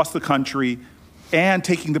across the country and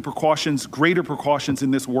taking the precautions, greater precautions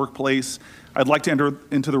in this workplace. I'd like to enter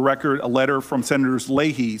into the record a letter from Senators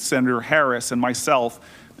Leahy, Senator Harris, and myself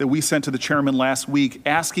that we sent to the chairman last week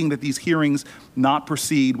asking that these hearings not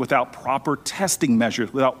proceed without proper testing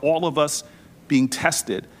measures, without all of us being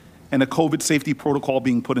tested and a COVID safety protocol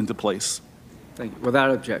being put into place. Thank you.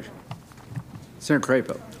 Without objection. Senator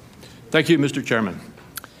Crapo. Thank you, Mr. Chairman.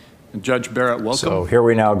 And Judge Barrett, welcome. So here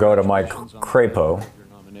we now go to Mike Crapo,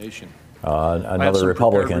 another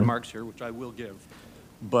Republican. Remarks here, which I will give.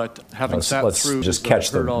 But having let's just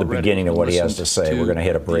catch the beginning of what he has to say. We're going to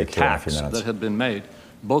hit a break here in a few minutes. That have been made,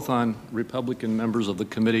 both on Republican members of the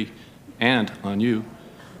committee and on you.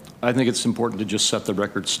 I think it's important to just set the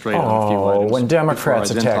record straight on a few items. When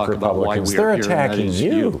Democrats attack Republicans, they're attacking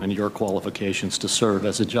you. And your qualifications to serve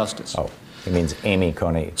as a justice. Oh, it means Amy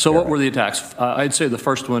Coney. So what were the attacks? I'd say the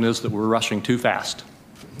first one is that we're rushing too fast.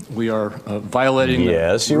 We are violating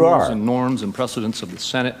the rules and norms and precedents of the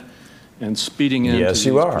Senate and speeding into these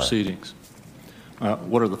proceedings.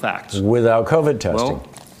 What are the facts? Without COVID testing. Well,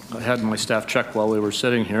 I had my staff check while we were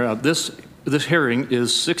sitting here. This hearing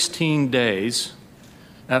is 16 days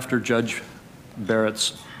after Judge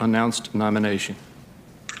Barrett's announced nomination.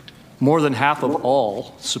 More than half of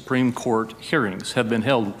all Supreme Court hearings have been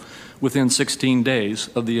held within 16 days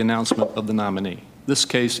of the announcement of the nominee. This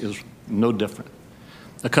case is no different.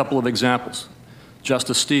 A couple of examples.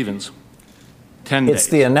 Justice Stevens, 10 days. It's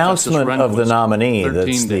the announcement of the nominee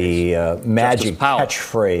that's the magic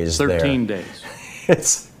catchphrase 13 days.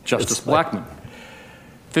 Justice Blackmun,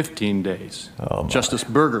 15 days. Justice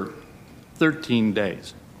Berger, 13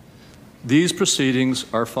 days. These proceedings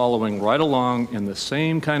are following right along in the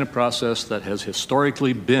same kind of process that has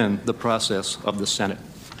historically been the process of the Senate.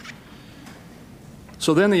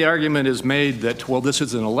 So then the argument is made that, well, this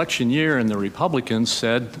is an election year, and the Republicans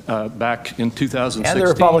said back in 2016. And the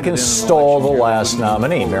Republicans stole the last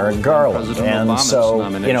nominee, Merrick Garland. And so,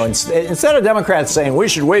 you know, instead of Democrats saying we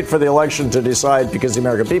should wait for the election to decide because the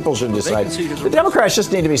American people should decide, the Democrats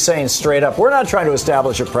just need to be saying straight up, we're not trying to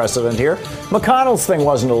establish a precedent here. McConnell's thing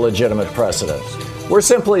wasn't a legitimate precedent. We're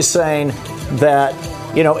simply saying that,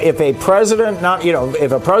 you know, if a president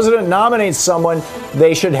nominates someone,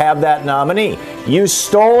 they should have that nominee. You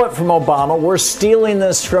stole it from Obama. We're stealing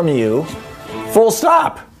this from you. Full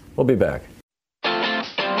stop. We'll be back.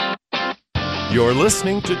 You're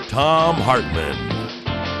listening to Thom Hartmann.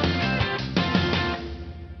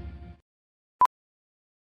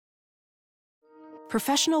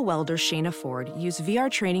 Professional welder Shayna Ford used VR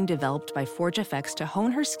training developed by ForgeFX to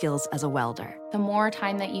hone her skills as a welder. The more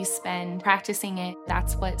time that you spend practicing it,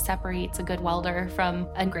 that's what separates a good welder from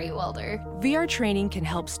a great welder. VR training can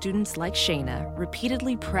help students like Shayna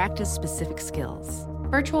repeatedly practice specific skills.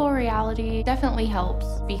 Virtual reality definitely helps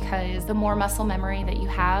because the more muscle memory that you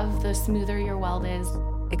have, the smoother your weld is.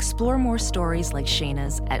 Explore more stories like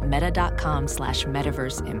Shayna's at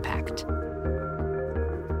meta.com/metaverseimpact.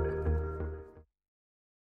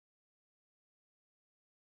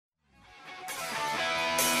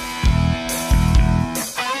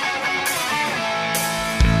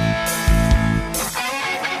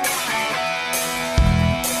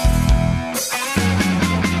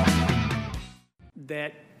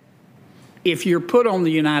 That if you're put on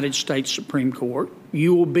the United States Supreme Court,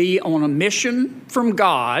 you will be on a mission from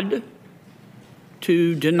God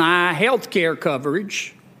to deny health care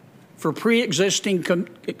coverage for pre-existing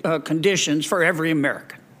conditions for every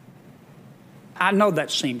American. I know that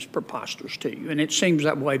seems preposterous to you, and it seems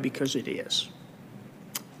that way because it is.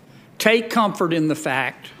 Take comfort in the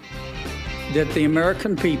fact that the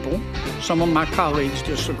American people, some of my colleagues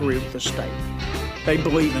disagree with the statement. They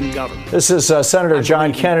believe in government. This is Senator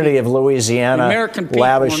John Kennedy of Louisiana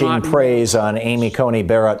lavishing praise on Amy Coney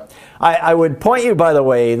Barrett. I would point you, by the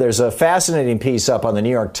way, there's a fascinating piece up on the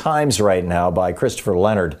New York Times right now by Christopher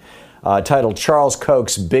Leonard titled Charles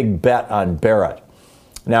Koch's Big Bet on Barrett.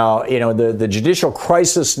 Now, you know, the Judicial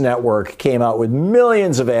Crisis Network came out with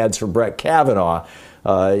millions of ads for Brett Kavanaugh.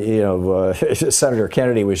 Senator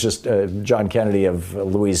Kennedy was just, John Kennedy of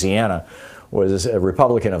Louisiana, was a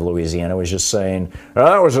Republican of Louisiana, was just saying,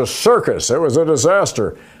 that was a circus, it was a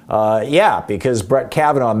disaster. Yeah, because Brett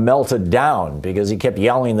Kavanaugh melted down because he kept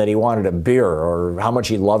yelling that he wanted a beer or how much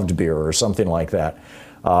he loved beer or something like that.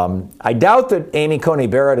 I doubt that Amy Coney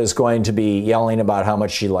Barrett is going to be yelling about how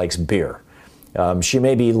much she likes beer. She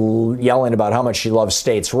may be yelling about how much she loves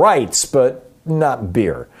states' rights, but not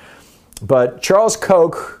beer. But Charles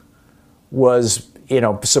Koch was,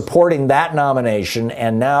 supporting that nomination,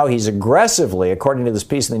 and now he's aggressively, according to this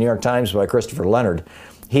piece in the New York Times by Christopher Leonard,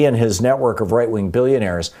 he and his network of right-wing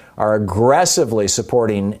billionaires are aggressively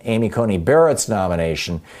supporting Amy Coney Barrett's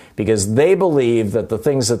nomination because they believe that the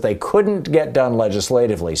things that they couldn't get done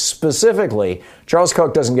legislatively, specifically, Charles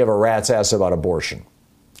Koch doesn't give a rat's ass about abortion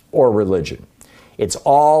or religion. It's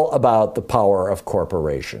all about the power of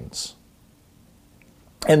corporations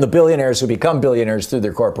and the billionaires who become billionaires through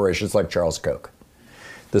their corporations like Charles Koch.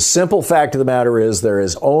 The simple fact of the matter is there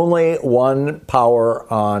is only one power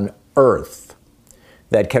on earth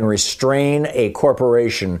that can restrain a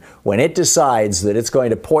corporation when it decides that it's going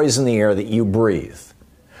to poison the air that you breathe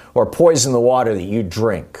or poison the water that you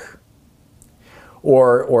drink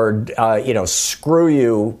or screw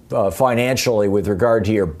you financially with regard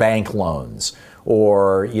to your bank loans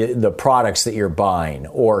or the products that you're buying,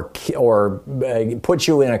 or put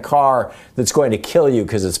you in a car that's going to kill you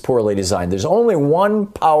because it's poorly designed. There's only one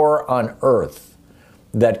power on earth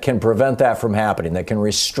that can prevent that from happening, that can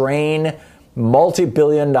restrain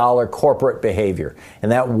multi-billion-dollar corporate behavior.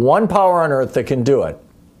 And that one power on earth that can do it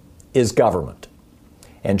is government.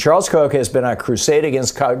 And Charles Koch has been on a crusade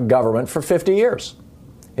against government for 50 years.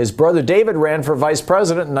 His brother David ran for vice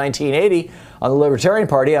president in 1980 on the Libertarian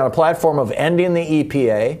Party on a platform of ending the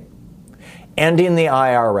EPA, ending the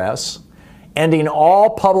IRS, ending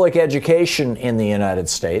all public education in the United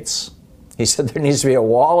States. He said there needs to be a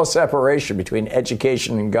wall of separation between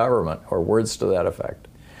education and government, or words to that effect.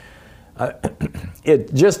 And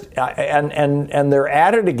they're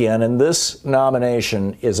at it again, and this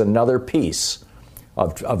nomination is another piece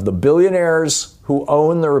of the billionaires who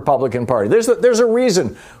own the Republican Party. There's a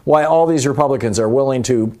reason why all these Republicans are willing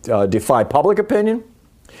to defy public opinion,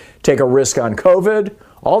 take a risk on COVID,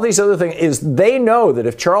 all these other things, is they know that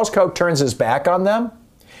if Charles Koch turns his back on them,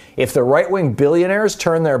 if the right-wing billionaires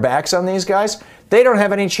turn their backs on these guys, they don't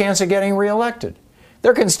have any chance of getting reelected.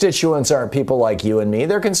 Their constituents aren't people like you and me.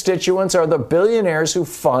 Their constituents are the billionaires who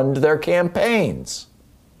fund their campaigns.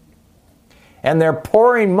 And they're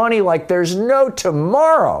pouring money like there's no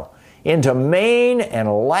tomorrow into Maine and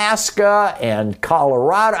Alaska and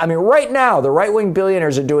Colorado. I mean, right now, the right-wing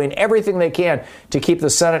billionaires are doing everything they can to keep the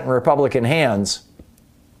Senate in Republican hands.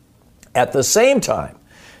 At the same time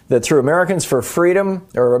that through Americans for Freedom,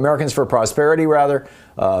 or Americans for Prosperity, rather,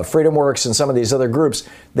 Freedom Works and some of these other groups,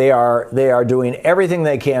 they are doing everything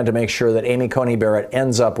they can to make sure that Amy Coney Barrett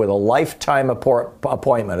ends up with a lifetime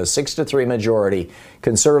appointment, a 6-3 majority,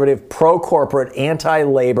 conservative, pro-corporate,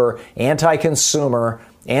 anti-labor, anti-consumer,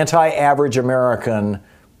 anti-average American,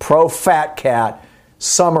 pro-fat cat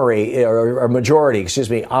summary or majority,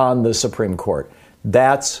 on the Supreme Court.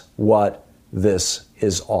 That's what this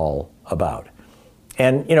is all about.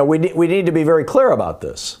 And, we need to be very clear about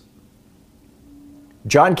this.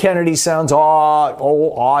 John Kennedy sounds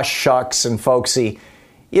aw shucks and folksy.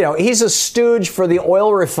 He's a stooge for the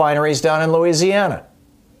oil refineries down in Louisiana.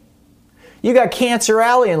 You got Cancer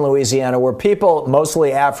Alley in Louisiana, where people,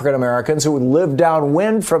 mostly African Americans, who live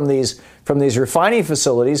downwind from these refining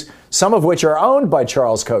facilities, some of which are owned by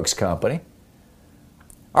Charles Koch's company,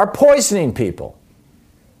 are poisoning people.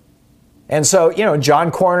 And so, John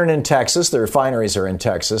Cornyn in Texas, the refineries are in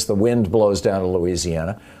Texas, the wind blows down to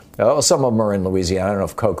Louisiana. Some of them are in Louisiana. I don't know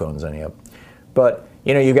if Koch owns any of them. But,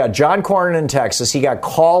 you got John Cornyn in Texas. He got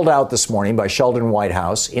called out this morning by Sheldon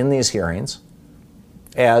Whitehouse in these hearings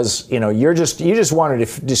as, you just wanted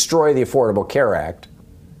to destroy the Affordable Care Act,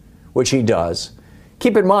 which he does.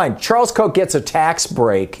 Keep in mind, Charles Koch gets a tax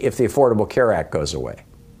break if the Affordable Care Act goes away.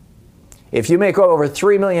 If you make over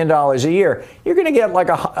 $3 million a year, you're going to get like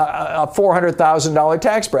a $400,000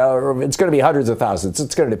 tax break. It's going to be hundreds of thousands.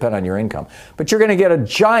 It's going to depend on your income. But you're going to get a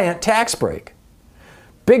giant tax break.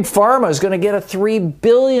 Big Pharma is going to get a $3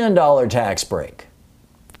 billion tax break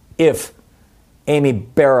if Amy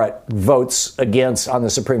Barrett votes against on the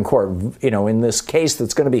Supreme Court, in this case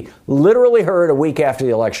that's going to be literally heard a week after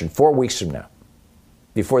the election, 4 weeks from now,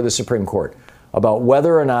 before the Supreme Court, about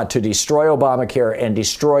whether or not to destroy Obamacare and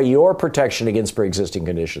destroy your protection against pre-existing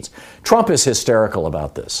conditions. Trump is hysterical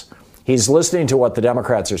about this. He's listening to what the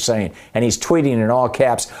Democrats are saying, and he's tweeting in all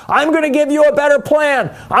caps, I'm going to give you a better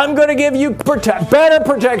plan. I'm going to give you better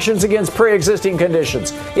protections against pre-existing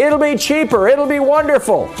conditions. It'll be cheaper. It'll be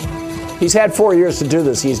wonderful. He's had 4 years to do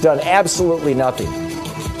this. He's done absolutely nothing.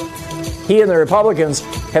 He and the Republicans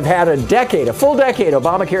have had a full decade,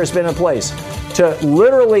 Obamacare has been in place, to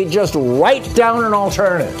literally just write down an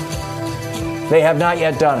alternative. They have not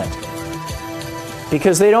yet done it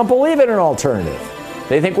because they don't believe in an alternative.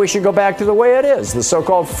 They think we should go back to the way it is, the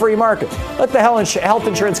so-called free market. Let the health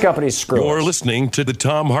insurance companies screw us. You're listening to the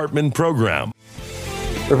Thom Hartmann Program.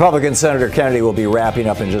 Republican Senator Kennedy will be wrapping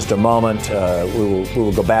up in just a moment. We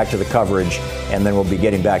will go back to the coverage, and then we'll be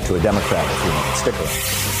getting back to a Democrat in a few minutes. Stick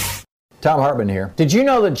around. Thom Hartmann here. Did you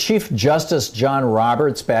know that Chief Justice John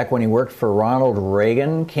Roberts, back when he worked for Ronald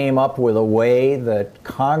Reagan, came up with a way that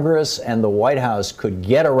Congress and the White House could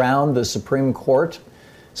get around the Supreme Court?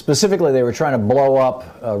 Specifically, they were trying to blow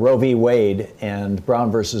up Roe v. Wade and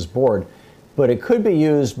Brown versus Board, but it could be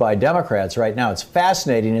used by Democrats right now. It's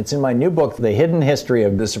fascinating. It's in my new book, The Hidden History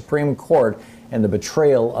of the Supreme Court and the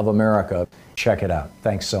Betrayal of America. Check it out.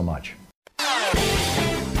 Thanks so much.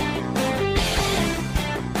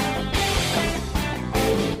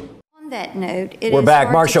 That note, we're back.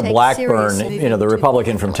 Marsha Blackburn, the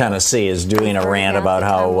Republican from Tennessee, is doing a rant about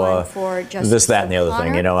how this, that, and the other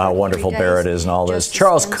thing, how wonderful Barrett is and all this.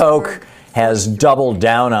 Charles Koch has doubled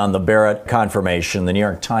down on the Barrett confirmation. The New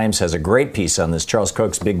York Times has a great piece on this, Charles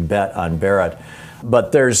Koch's big bet on Barrett.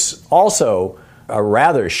 But there's also a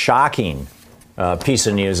rather shocking piece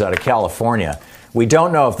of news out of California. We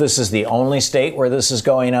don't know if this is the only state where this is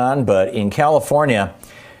going on, but in California,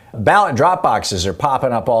 ballot drop boxes are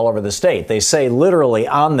popping up all over the state. They say literally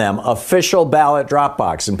on them, official ballot drop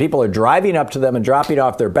box, and people are driving up to them and dropping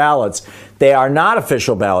off their ballots. They are not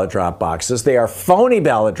official ballot drop boxes. They are phony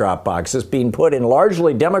ballot drop boxes being put in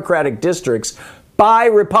largely Democratic districts by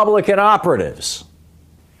Republican operatives.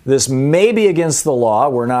 This may be against the law.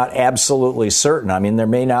 We're not absolutely certain. I mean, there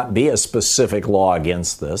may not be a specific law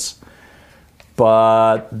against this.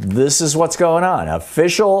 But this is what's going on.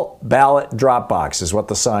 Official ballot drop box is what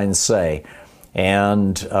the signs say.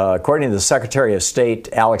 And according to the Secretary of State,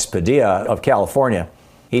 Alex Padilla of California,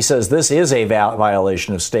 he says this is a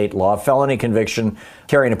violation of state law. Felony conviction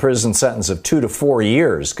carrying a prison sentence of 2 to 4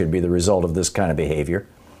 years could be the result of this kind of behavior.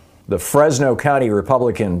 The Fresno County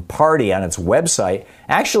Republican Party on its website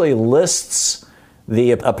actually lists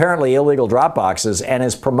the apparently illegal drop boxes and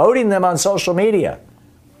is promoting them on social media.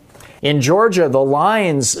 In Georgia, the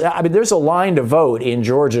lines, there's a line to vote in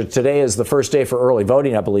Georgia. Today is the first day for early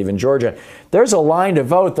voting, I believe, in Georgia. There's a line to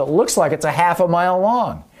vote that looks like it's a half a mile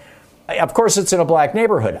long. Of course, it's in a black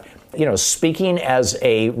neighborhood. Speaking as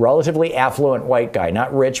a relatively affluent white guy,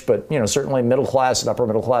 not rich, but, certainly middle class and upper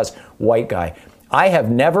middle class white guy, I have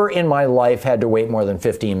never in my life had to wait more than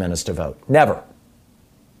 15 minutes to vote. Never.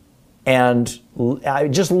 And I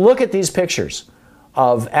just look at these pictures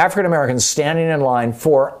of African Americans standing in line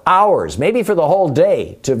for hours, maybe for the whole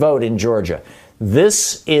day, to vote in Georgia.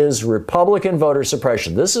 This is Republican voter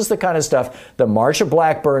suppression. This is the kind of stuff the Marsha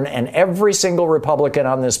Blackburn and every single Republican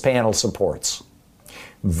on this panel supports.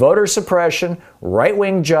 Voter suppression,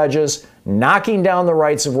 right-wing judges, knocking down the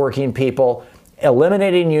rights of working people,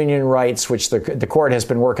 eliminating union rights, which the court has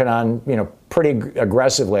been working on, pretty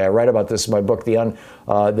aggressively. I write about this in my book, The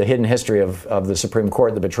Hidden History of the Supreme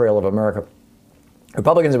Court, The Betrayal of America.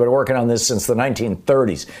 Republicans have been working on this since the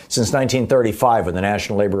 1930s, since 1935 when the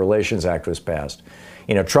National Labor Relations Act was passed.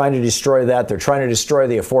 Trying to destroy that. They're trying to destroy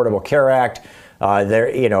the Affordable Care Act.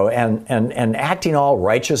 And acting all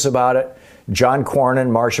righteous about it. John Cornyn,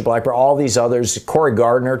 Marsha Blackburn, all these others, Cory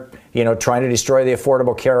Gardner, trying to destroy the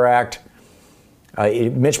Affordable Care Act.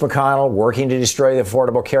 Mitch McConnell working to destroy the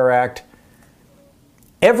Affordable Care Act.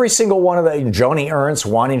 Every single one of them, Joni Ernst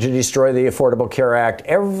wanting to destroy the Affordable Care Act.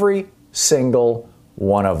 Every single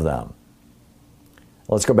one of them.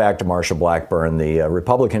 Let's go back to Marsha Blackburn, the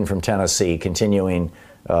Republican from Tennessee, continuing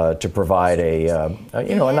to provide a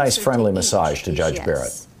nice friendly massage to Judge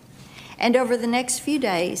Barrett. And over the next few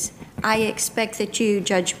days, I expect that you,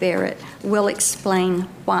 Judge Barrett, will explain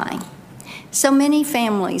why. So many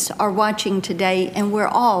families are watching today, and we're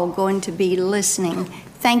all going to be listening.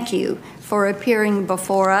 Thank you for appearing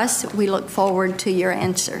before us. We look forward to your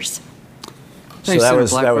answers. Thanks, so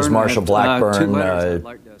that was Marsha Blackburn.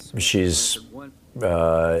 She's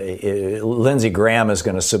Lindsey Graham is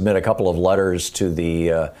going to submit a couple of letters to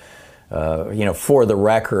the for the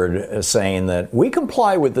record, saying that we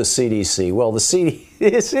comply with the CDC. Well, the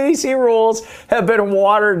CDC rules have been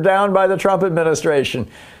watered down by the Trump administration.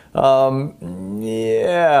 The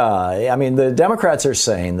Democrats are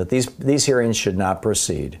saying that these hearings should not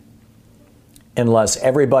proceed unless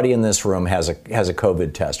everybody in this room has a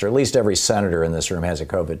COVID test, or at least every senator in this room has a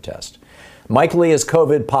COVID test. Mike Lee is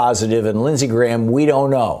COVID positive, and Lindsey Graham, we don't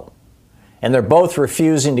know. And they're both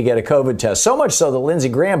refusing to get a COVID test, so much so that Lindsey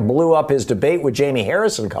Graham blew up his debate with Jamie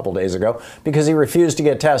Harrison a couple days ago because he refused to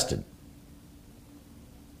get tested.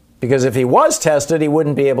 Because if he was tested, he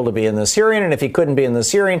wouldn't be able to be in this hearing. And if he couldn't be in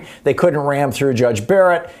this hearing, they couldn't ram through Judge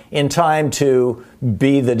Barrett in time to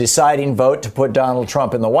be the deciding vote to put Donald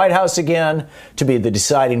Trump in the White House again, to be the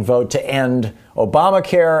deciding vote to end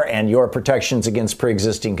Obamacare and your protections against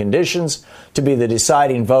pre-existing conditions, to be the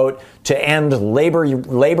deciding vote to end labor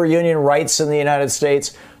union rights in the United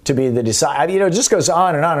States, to be the it just goes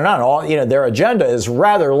on and on and on. Their agenda is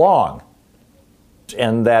rather long.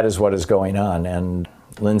 And that is what is going on. And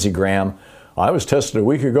Lindsey Graham, I was tested a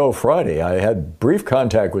week ago Friday. I had brief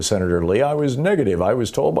contact with Senator Lee. I was negative. I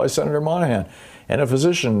was told by Senator Monahan and a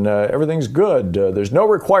physician, everything's good. There's no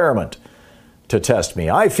requirement to test me.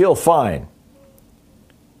 I feel fine.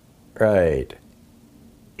 Right.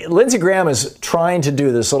 Lindsey Graham is trying to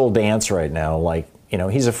do this little dance right now, like,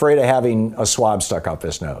 he's afraid of having a swab stuck up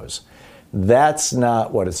his nose. That's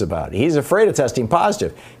not what it's about. He's afraid of testing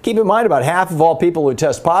positive. Keep in mind, about half of all people who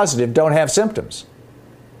test positive don't have symptoms.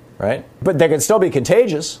 Right? But they could still be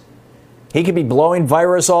contagious. He could be blowing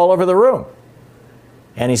virus all over the room.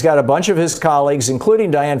 And he's got a bunch of his colleagues,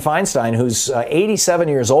 including Dianne Feinstein, who's 87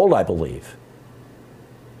 years old, I believe.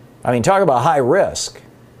 Talk about high risk.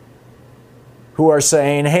 Who are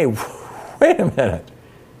saying, hey, wait a minute.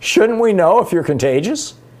 Shouldn't we know if you're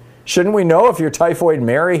contagious? Shouldn't we know if you're Typhoid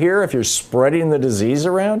Mary here, if you're spreading the disease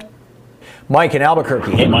around? Mike in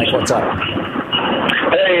Albuquerque. Hey, Mike, what's up?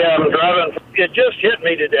 Hey, I'm driving. It just hit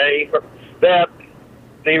me today that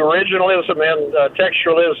the originalism and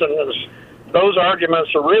textualism, those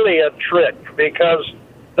arguments are really a trick because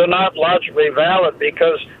they're not logically valid,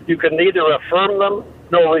 because you can neither affirm them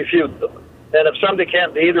nor refute them. And if somebody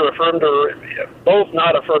can't be either affirmed or both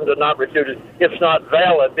not affirmed and not refuted, it's not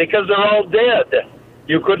valid because they're all dead.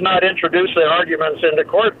 You could not introduce their arguments into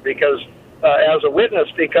court because as a witness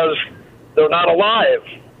because they're not alive.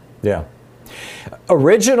 Yeah.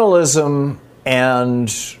 Originalism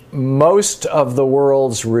and most of the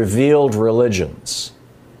world's revealed religions,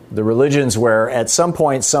 the religions where at some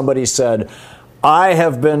point somebody said, I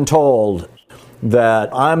have been told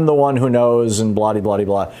that I'm the one who knows and blah, blah, blah,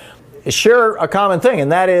 blah, share a common thing.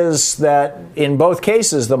 And that is that in both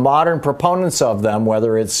cases, the modern proponents of them,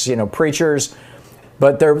 whether it's, preachers,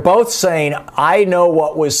 But they're both saying, I know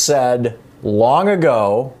what was said long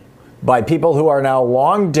ago by people who are now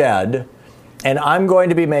long dead, and I'm going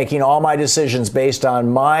to be making all my decisions based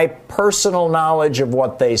on my personal knowledge of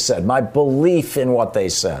what they said, my belief in what they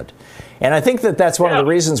said. And I think that that's one of the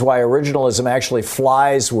reasons why originalism actually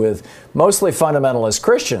flies with mostly fundamentalist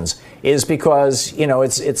Christians, is because,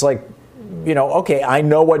 it's like, okay, I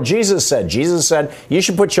know what Jesus said. Jesus said you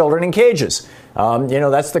should put children in cages.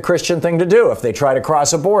 That's the Christian thing to do if they try to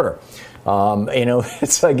cross a border.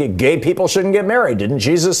 It's like gay people shouldn't get married. Didn't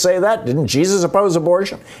Jesus say that? Didn't Jesus oppose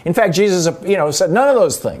abortion? In fact, Jesus, said none of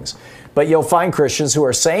those things. But you'll find Christians who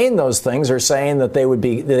are saying those things, are saying that they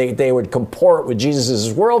would comport with Jesus'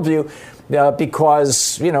 worldview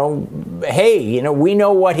because, hey, we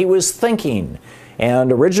know what he was thinking.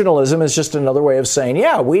 And originalism is just another way of saying,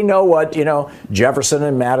 yeah, we know what, Jefferson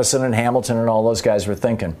and Madison and Hamilton and all those guys were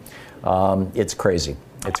thinking. It's crazy.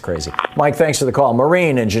 It's crazy. Mike, thanks for the call.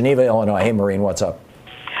 Maureen in Geneva, Illinois. Hey, Maureen, what's up?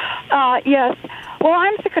 Yes. Well,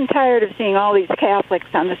 I'm sick and tired of seeing all these Catholics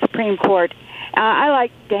on the Supreme Court. I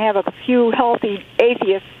like to have a few healthy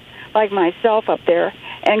atheists like myself up there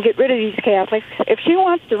and get rid of these Catholics. If she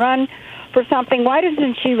wants to run for something, why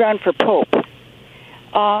doesn't she run for Pope?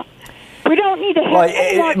 We don't need to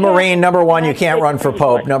have... Maureen, number one, you can't run for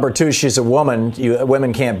Pope. Number two, she's a woman.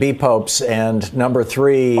 Women can't be popes. And number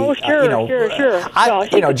three... Oh,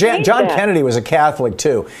 sure. John Kennedy was a Catholic,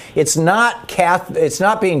 too. It's not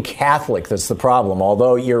being Catholic that's the problem,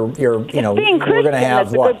 although we're going to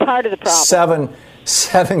have, what, part of the problem.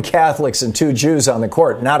 Seven Catholics and 2 Jews on the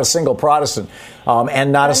court, not a single Protestant,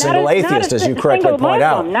 and not a single atheist, as you correctly point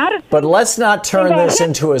out. But let's not turn this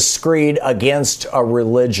into a screed against a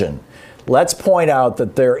religion. Let's point out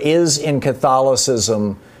that there is in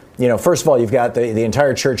Catholicism, first of all, you've got the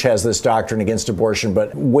entire church has this doctrine against abortion,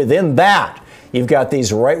 but within that, you've got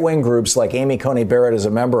these right-wing groups like Amy Coney Barrett is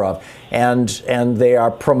a member of, and they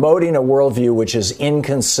are promoting a worldview which is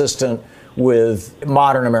inconsistent with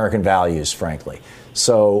modern American values, frankly.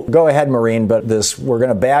 So go ahead, Maureen, but we're going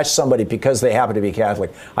to bash somebody because they happen to be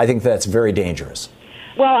Catholic. I think that's very dangerous.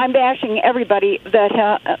 Well, I'm bashing everybody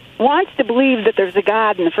that wants to believe that there's a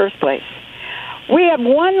God in the first place. We have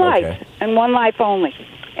one life and one life only,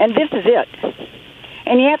 and this is it.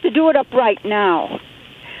 And you have to do it upright now,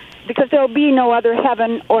 because there will be no other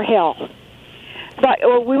heaven or hell. But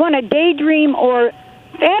we want to daydream or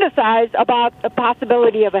fantasize about the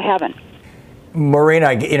possibility of a heaven. Maureen,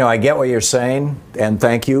 I get what you're saying, and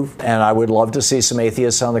thank you. And I would love to see some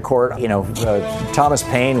atheists on the court. Thomas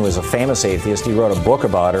Paine was a famous atheist. He wrote a book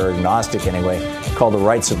about her, agnostic anyway, called The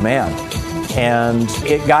Rights of Man. And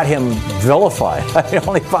it got him vilified.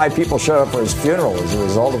 Only 5 people showed up for his funeral as a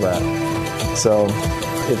result of that. So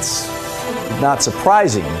it's not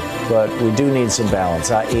surprising, but we do need some balance.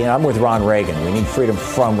 I'm with Ron Reagan. We need freedom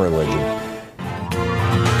from religion.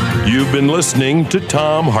 You've been listening to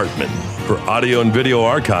Thom Hartmann. For audio and video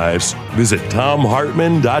archives, visit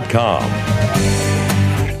thomhartmann.com.